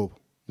kumuta mu cyobo,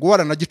 ngo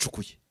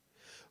waranagicukuye,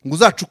 ngo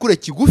uzacukure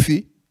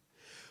kigufi,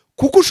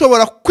 kuko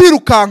ushobora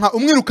kwirukanka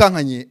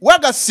umwirukankanye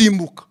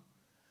wagasimbuka,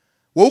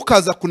 wowe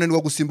ukaza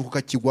kunanirwa gusimbuka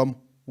ukakigwamo.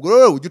 Ubwo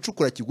rero ujye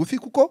ucukura kigufi,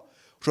 kuko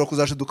ushobora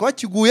kuzashiduka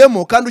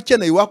bakiguyemo kandi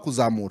ukeneye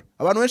wakuzamura.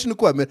 Abantu benshi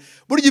niko bamera,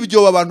 burya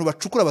ibyo abantu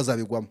bacukura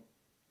bazabigwamo.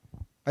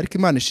 Ariko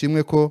Imana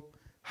ishimwe ko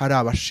hari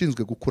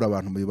abashinzwe gukura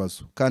abantu mu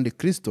bibazo, kandi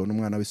Kristo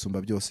n'umwana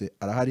w'Isumba byose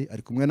arahari,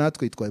 ari kumwe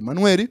natwe, yitwa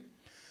Emmanuel.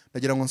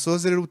 ndagira ngo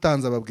nsoze rero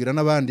utanze ababwira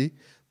n'abandi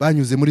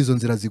banyuze muri izo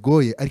nzira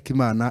zigoye ariko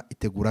Imana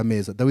itegura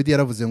ameza. Dawidi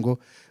yaravuze ngo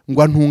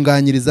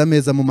antunganyiriza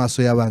ameza mu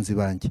maso y'abanzi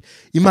banjye.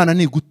 Imana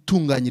ni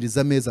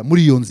gutunganyiriza ameza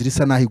muri iyo nzira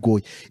isa naho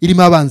igoye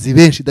irimo abanzi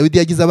benshi. Dawidi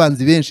yagize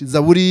abanzi benshi.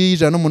 Zaburi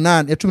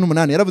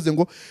 118 yaravuze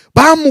ngo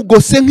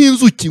bamugose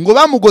nk'inzuki, ngo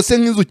bamugose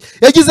nk'inzuki.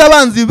 Yagize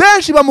abanzi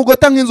benshi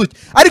bamugota nk'inzuki,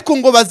 ariko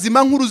ngo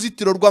bazima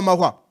nk'uruzitiro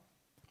rw'amahwa.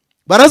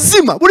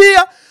 Barazima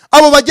buriya,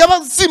 abo bajya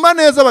bazima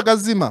neza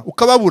bagazima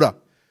ukababura,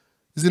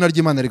 izina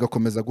ry'Imana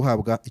rigakomeza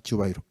guhabwa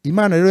icyubahiro.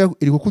 Imana rero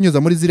iri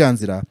kukunyuza muri ziriya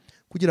nzira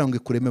kugira ngo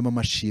ikurememo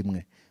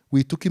amashimwe.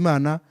 Wituka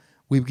Imana,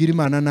 wibwira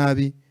Imana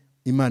nabi,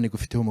 Imana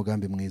igufiteho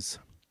umugambi mwiza.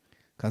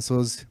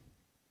 Kansoze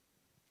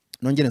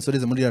nongere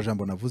nsoreze muri iriya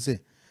jambo navuze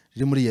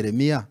riri muri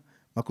Yeremiya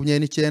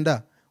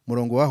 29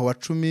 murongo waho wa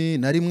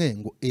 11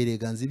 ngo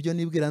erega nzi ibyo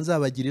nibwira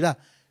nzabagirira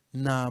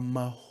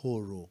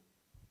n'amahoro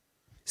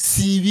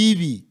si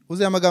bibi.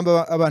 Uzi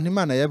amagambo abantu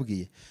Imana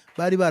yabwiye,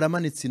 bari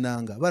baramanitse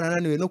inanga,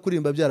 barananiwe no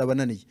kurimba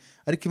byarabananiye,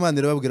 ariko Imana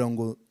irababwira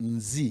ngo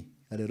nzi,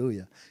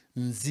 haleluya,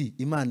 nzi.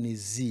 Imana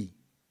izi,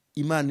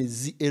 Imana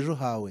izi ejo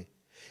hawe,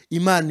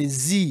 Imana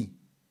izi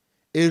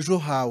ejo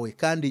hawe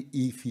kandi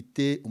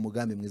ifite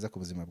umugambi mwiza ku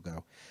buzima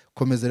bwawe.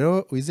 Komeza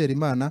rero wizere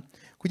Imana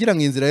kugira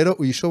ngo inzira rero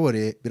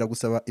uyishobore,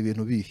 biragusaba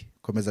ibintu bihe.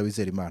 Komeza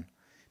wizere Imana.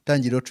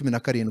 Tangiriro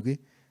 17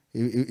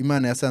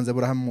 Imana yasanze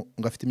Aburahamu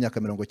ngo afite imyaka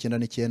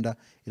 99,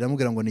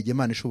 iramubwira ngo nige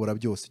Imana ishobora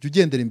byose, jya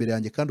ugendera imbere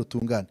yanjye kandi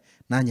utungane,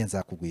 nanjye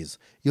nzakugwiza.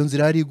 Iyo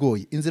nzira yari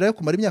igoye, inzira yo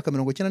kumara imyaka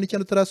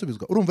 99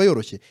 utarasubizwa, urumva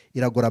yoroshye?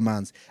 Iragora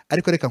amanzi.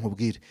 Ariko reka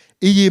nkubwire,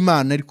 iyi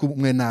Imana iri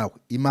kumwe nawe,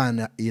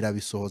 Imana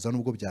irabisohoza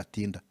nubwo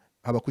byatinda.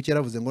 Habakuki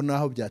yaravuze ngo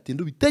naho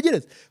byatinda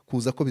ubitegereze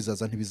kuza ko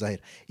bizaza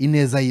ntibizahera.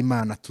 Ineza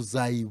y'Imana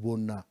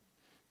tuzayibona,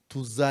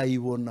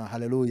 tuzayibona,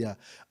 haleluya.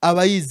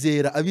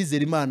 Abizera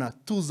Imana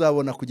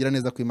tuzabona kugira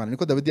neza ku Imana.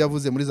 Niko Dawidi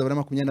yavuze muri Zaburi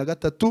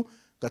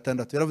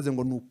 23:6 yaravuze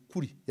ngo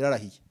nukuri,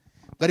 yararahiye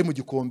ngari mu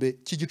gikombe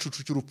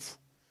cy'igicucu cy'urupfu,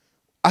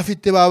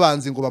 afite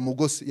babanzi ngo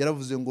bamugose,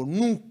 yaravuze ngo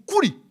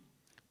nukuri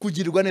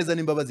kugirirwa neza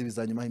n'imbabazi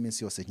bizanyuma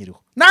iminsi yose nkiriho,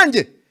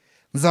 nanjye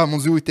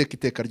nzamunzi w'Uwiteka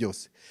iteka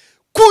ryose.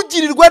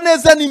 Kugirirwa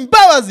neza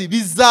n'imbabazi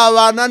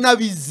bizabana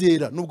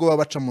n'abizera nubwo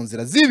babaca mu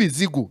nzira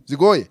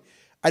zigoye,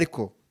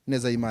 ariko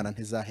neza y'Imana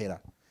ntizahera.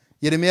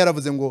 Yeremiya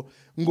yaravuze ngo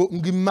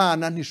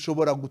Imana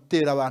ntishobora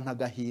gutera abantu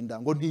agahinda,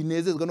 ngo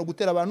ntinezezwa no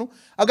gutera abantu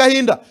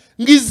agahinda,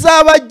 ngo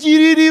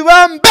izabagirira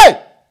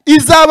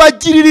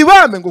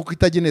ibambe, ngo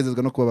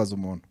kitaginezezwa no kubabaza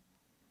umuntu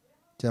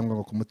cyangwa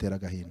ngo kumutera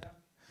agahinda.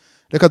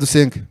 Reka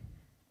dusenge.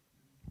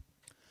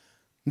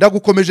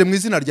 Ndagukomeje mu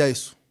izina rya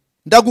Yesu,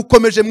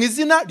 ndagukomeje mu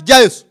izina rya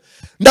Yesu,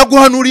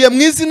 ndaguhanuriye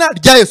mu izina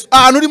rya Yesu.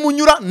 Ahantu uri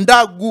munyura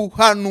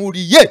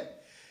ndaguhanuriye.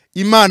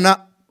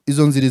 Imana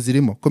izo nzira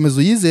zirimo, komeza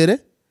uyizere.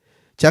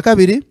 Cya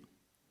kabiri,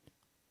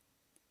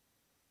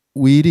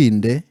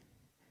 wirinde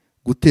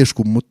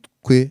guteshwa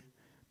umutwe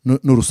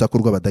n'urusaku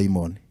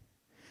rw'abadayimoni.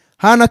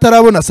 Hana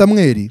atarabona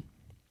Samweli,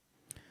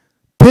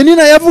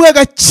 Penina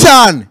yavugaga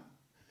cyane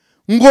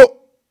ngo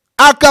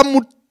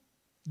akamurya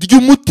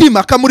umutima,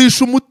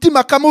 akamurisha umutima,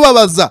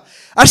 akamubabaza,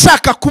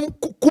 ashaka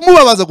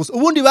kumubabaza gusa.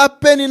 Ubundi ba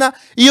Penina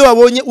iyo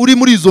babonye uri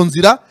muri izo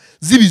nzira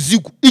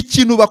z'ibizigu,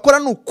 ikintu bakora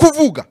ni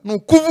ukuvuga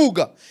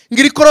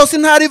ngiri korosi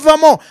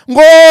ntarivamo,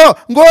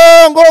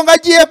 ngo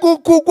ngagiye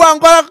kugwa,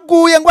 ngo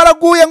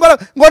araguye,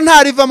 ngo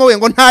ntarivamo we,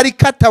 ngo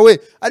ntarikata we.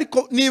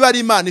 Ariko niba ari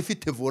Imana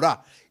ifite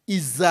vora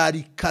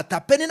izarikata.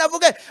 Penina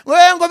avuge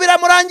ngo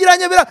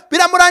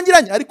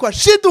biramurangiranye, ariko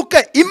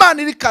ashiduke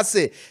Imana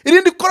irikase,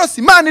 irindi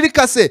korosi Imana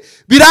irikase,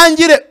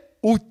 birangire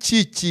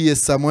ukikiye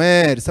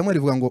Samuel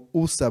ivuga ngo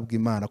usabwa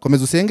Imana.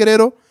 Komeza usenge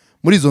rero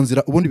muri izo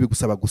nzira. Ubundi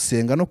bigusaba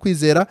gusenga no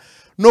kwizera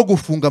no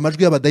gufunga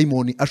amajwi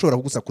y'abadayimoni ashobora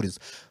kugusakuriza.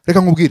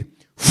 Reka nkubwire,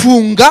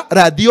 funga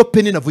radio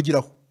Penina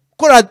avugiraho,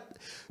 ko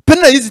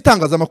Penina yizi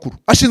itangazamakuru,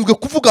 ashinzwe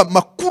kuvuga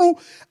makuru,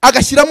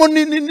 agashyiramo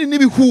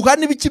n'ibihuha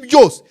n'ibiki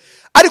byose.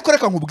 Ariko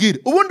reka nkubwire,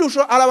 ubundi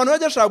hari abantu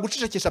bajya bashaka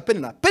gucecekesha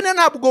Penina. Penina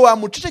ntabwo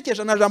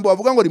wamucecekesha, nta jambo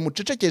bavuga ngo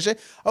rimucecekeshe,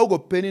 ahubwo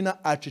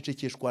Penina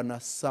acecekeshwa na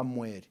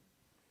Samuel.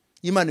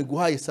 Imana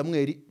iguhaye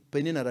Samuel,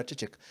 Penina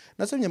araceceka.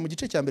 Nasomye mu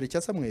gice cya mbere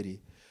cya Samuel,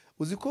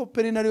 uzi ko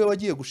Penina ariwe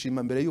wagiye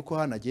gushima mbere yuko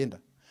Hana agenda.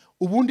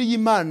 Ubundi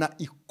y'Imana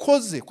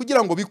ikoze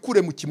kugira ngo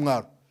bikure mu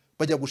kimwaro,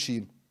 bajya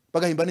gushima,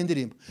 bagahimba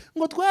n'indirimbo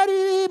ngo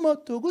twarimo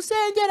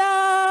tugusengera,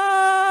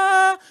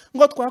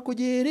 ngo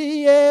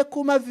twakugiriye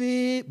ku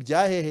mavi.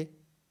 Byahehe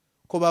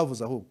ko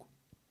bavuze ahubwo.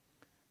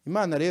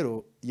 Imana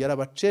rero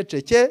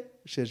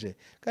yarabacecekesheje,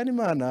 kandi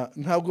Imana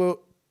ntabwo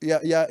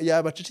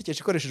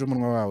yabacecekesha ikoresheje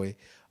umunwa wawe,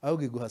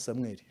 ahubwo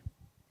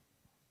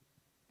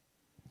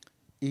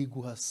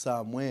iguha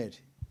Samuel.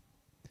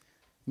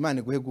 Imana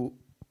iguhe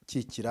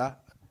gukikira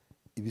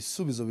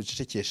ibisubizo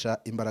bicecekesha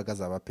imbaraga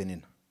za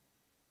Penina.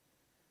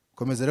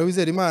 Komeza rero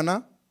wizere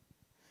Imana,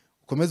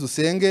 ukomeze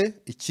usenge.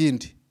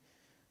 Ikindi,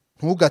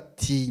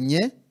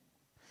 ntugatinye,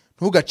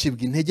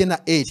 ntugacibwe intege na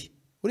Eli.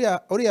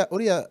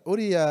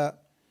 Uriya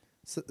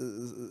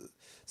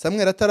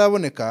Samuel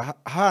ataraboneka,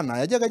 Hana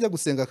yajyaga ajya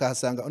gusenga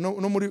akahasanga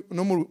no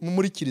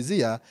muri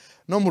kiliziya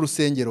no mu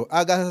rusengero,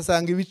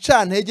 agasanga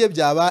ibicantege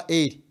byaba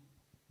Eli.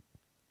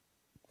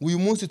 uyu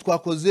munsi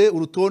twakoze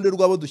urutonde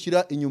rw'abo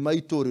dushyira inyuma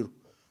y'itorero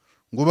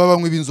ngo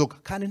babanywe b'inzoga,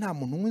 kandi nta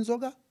muntu unywa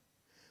inzoga.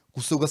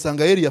 Gusa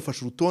ugasanga Eli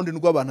yafashe urutonde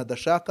rw'abantu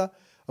adashaka,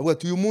 avuga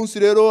ati uyu munsi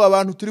rero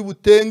abantu turi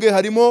butenge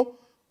harimo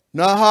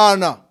na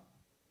Hana.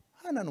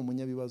 Hana ni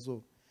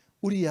umunyabibazo.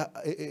 Uriya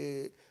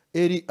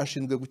Eli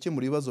ashinzwe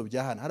gukemura ibibazo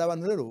bya Hana. Hari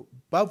abantu rero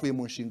bavuye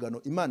mu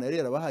nshingano Imana yari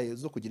yarabahaye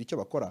zo kugira icyo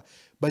bakora,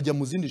 bajya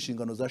mu zindi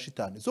nshingano za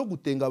shitani zo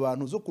gutenga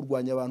abantu, zo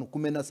kurwanya abantu,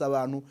 kumenasa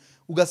abantu,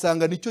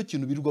 ugasanga nicyo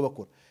kintu birirwa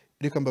bakora.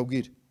 Reka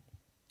mbabwire,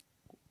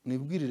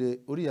 nibwirire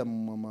uriya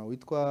mama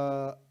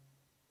witwa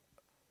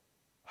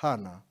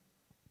Hana,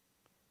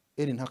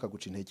 Eli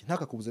ntakaguca intege,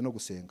 ntakakubuze no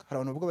gusenga. Hari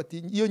abantu bavuga bati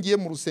iyo ngiye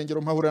mu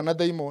rusengero mpahura na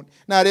daimoni,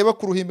 nareba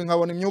ku ruhimbi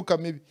nkabona imyuka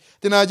mibi,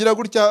 tinagira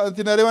gutya,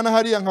 tinareba na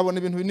hariya nkabona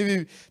ibintu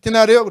nibibi,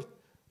 tinareba.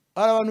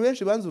 Hari abantu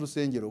benshi banze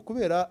urusengero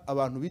kubera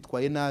abantu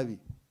bitwaye nabi,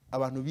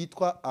 abantu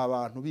bitwa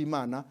abantu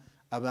b'Imana,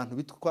 abantu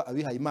bitwa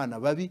abihaye Imana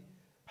babi.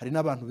 Hari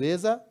n'abantu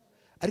beza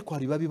ariko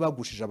hari babi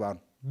bagushije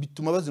abantu,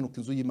 bituma bazinuka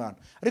inzu y'Imana.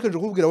 Ariko nje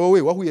kukubwira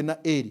wowe wahuye na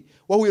Eli,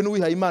 wahuye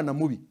n'uwihaye Imana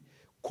mubi,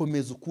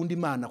 komeza ukunda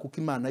Imana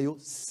kuko Imana yo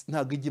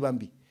ntago igiba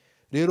mbi.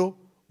 Rero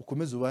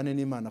ukomeze ubane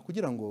n'Imana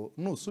kugira ngo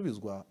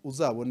nusubizwa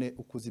uzabone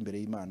ukuza imbere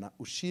y'Imana,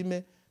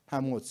 ushime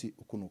nta mwotsi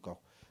ukunukaho.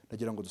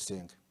 Ndagira ngo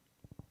dusenge.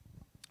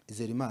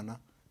 Izera Imana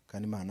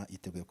kandi Imana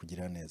yiteguye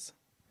kugira neza.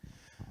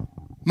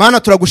 Mana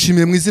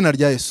turagushimiye mu izina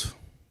rya Yesu.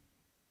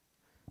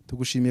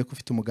 Tugushimiye ko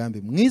ufite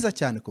umugambi mwiza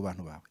cyane ku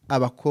bantu bawe.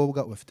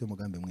 Abakobwa bafite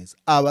umugambi mwiza,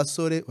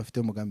 abasore bafite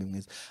umugambi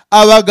mwiza,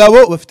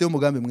 abagabo bafite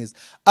umugambi mwiza,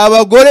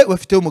 abagore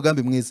bafite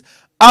umugambi mwiza,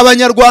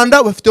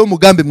 abanyarwanda bafite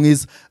umugambi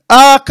mwiza.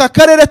 Aka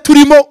karere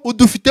turimo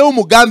udufiteho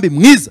umugambi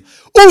mwiza.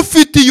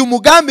 Ufitiye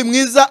umugambi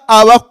mwiza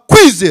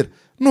abakwizera.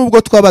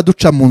 Nubwo twaba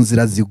duca mu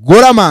nzira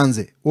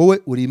zigoramanze,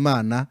 wowe uri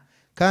Imana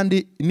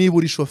kandi niba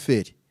uri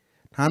shoferi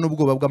nta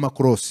n'ubwoba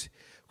bw'amakorosi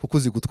kuko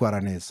uzi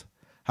gutwara neza.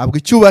 Habwa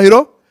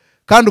icyubahiro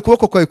kandi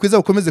ukuboko kwawe kwiza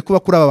gukomeze kuba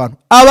kuri aba bantu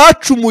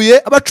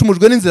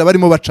abacumujwe n'inzira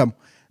barimo bacamo.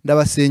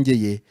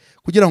 Ndabasengeye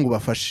kugira ngo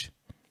ubafashe,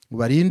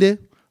 ubarinde,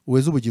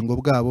 uweze ubugingo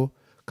bwabo,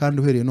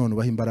 kandi uhereye none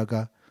ubaha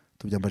imbaraga.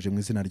 Tubyambaje mu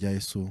izina rya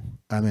Yesu,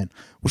 amen.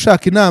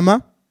 Ushaka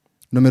inama,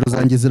 nomero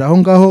zanjye ziri aho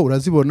ngaho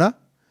urazibona,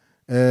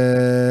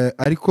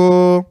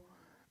 ariko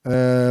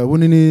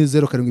ubundi ni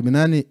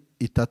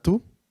 0783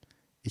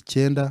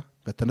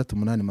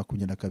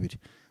 96822.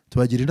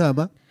 Tubagira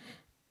inama.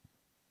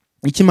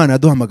 Icyo Imana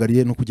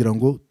yaduhamagariye ni ukugira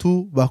ngo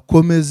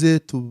tubakomeze,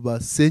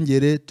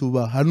 tubasengere,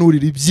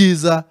 tubahanurire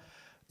ibyiza.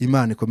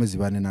 Imana ikomeze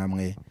ibane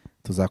namwe,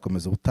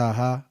 tuzakomeza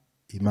ubutaha.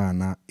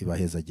 Imana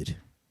ibahezagire.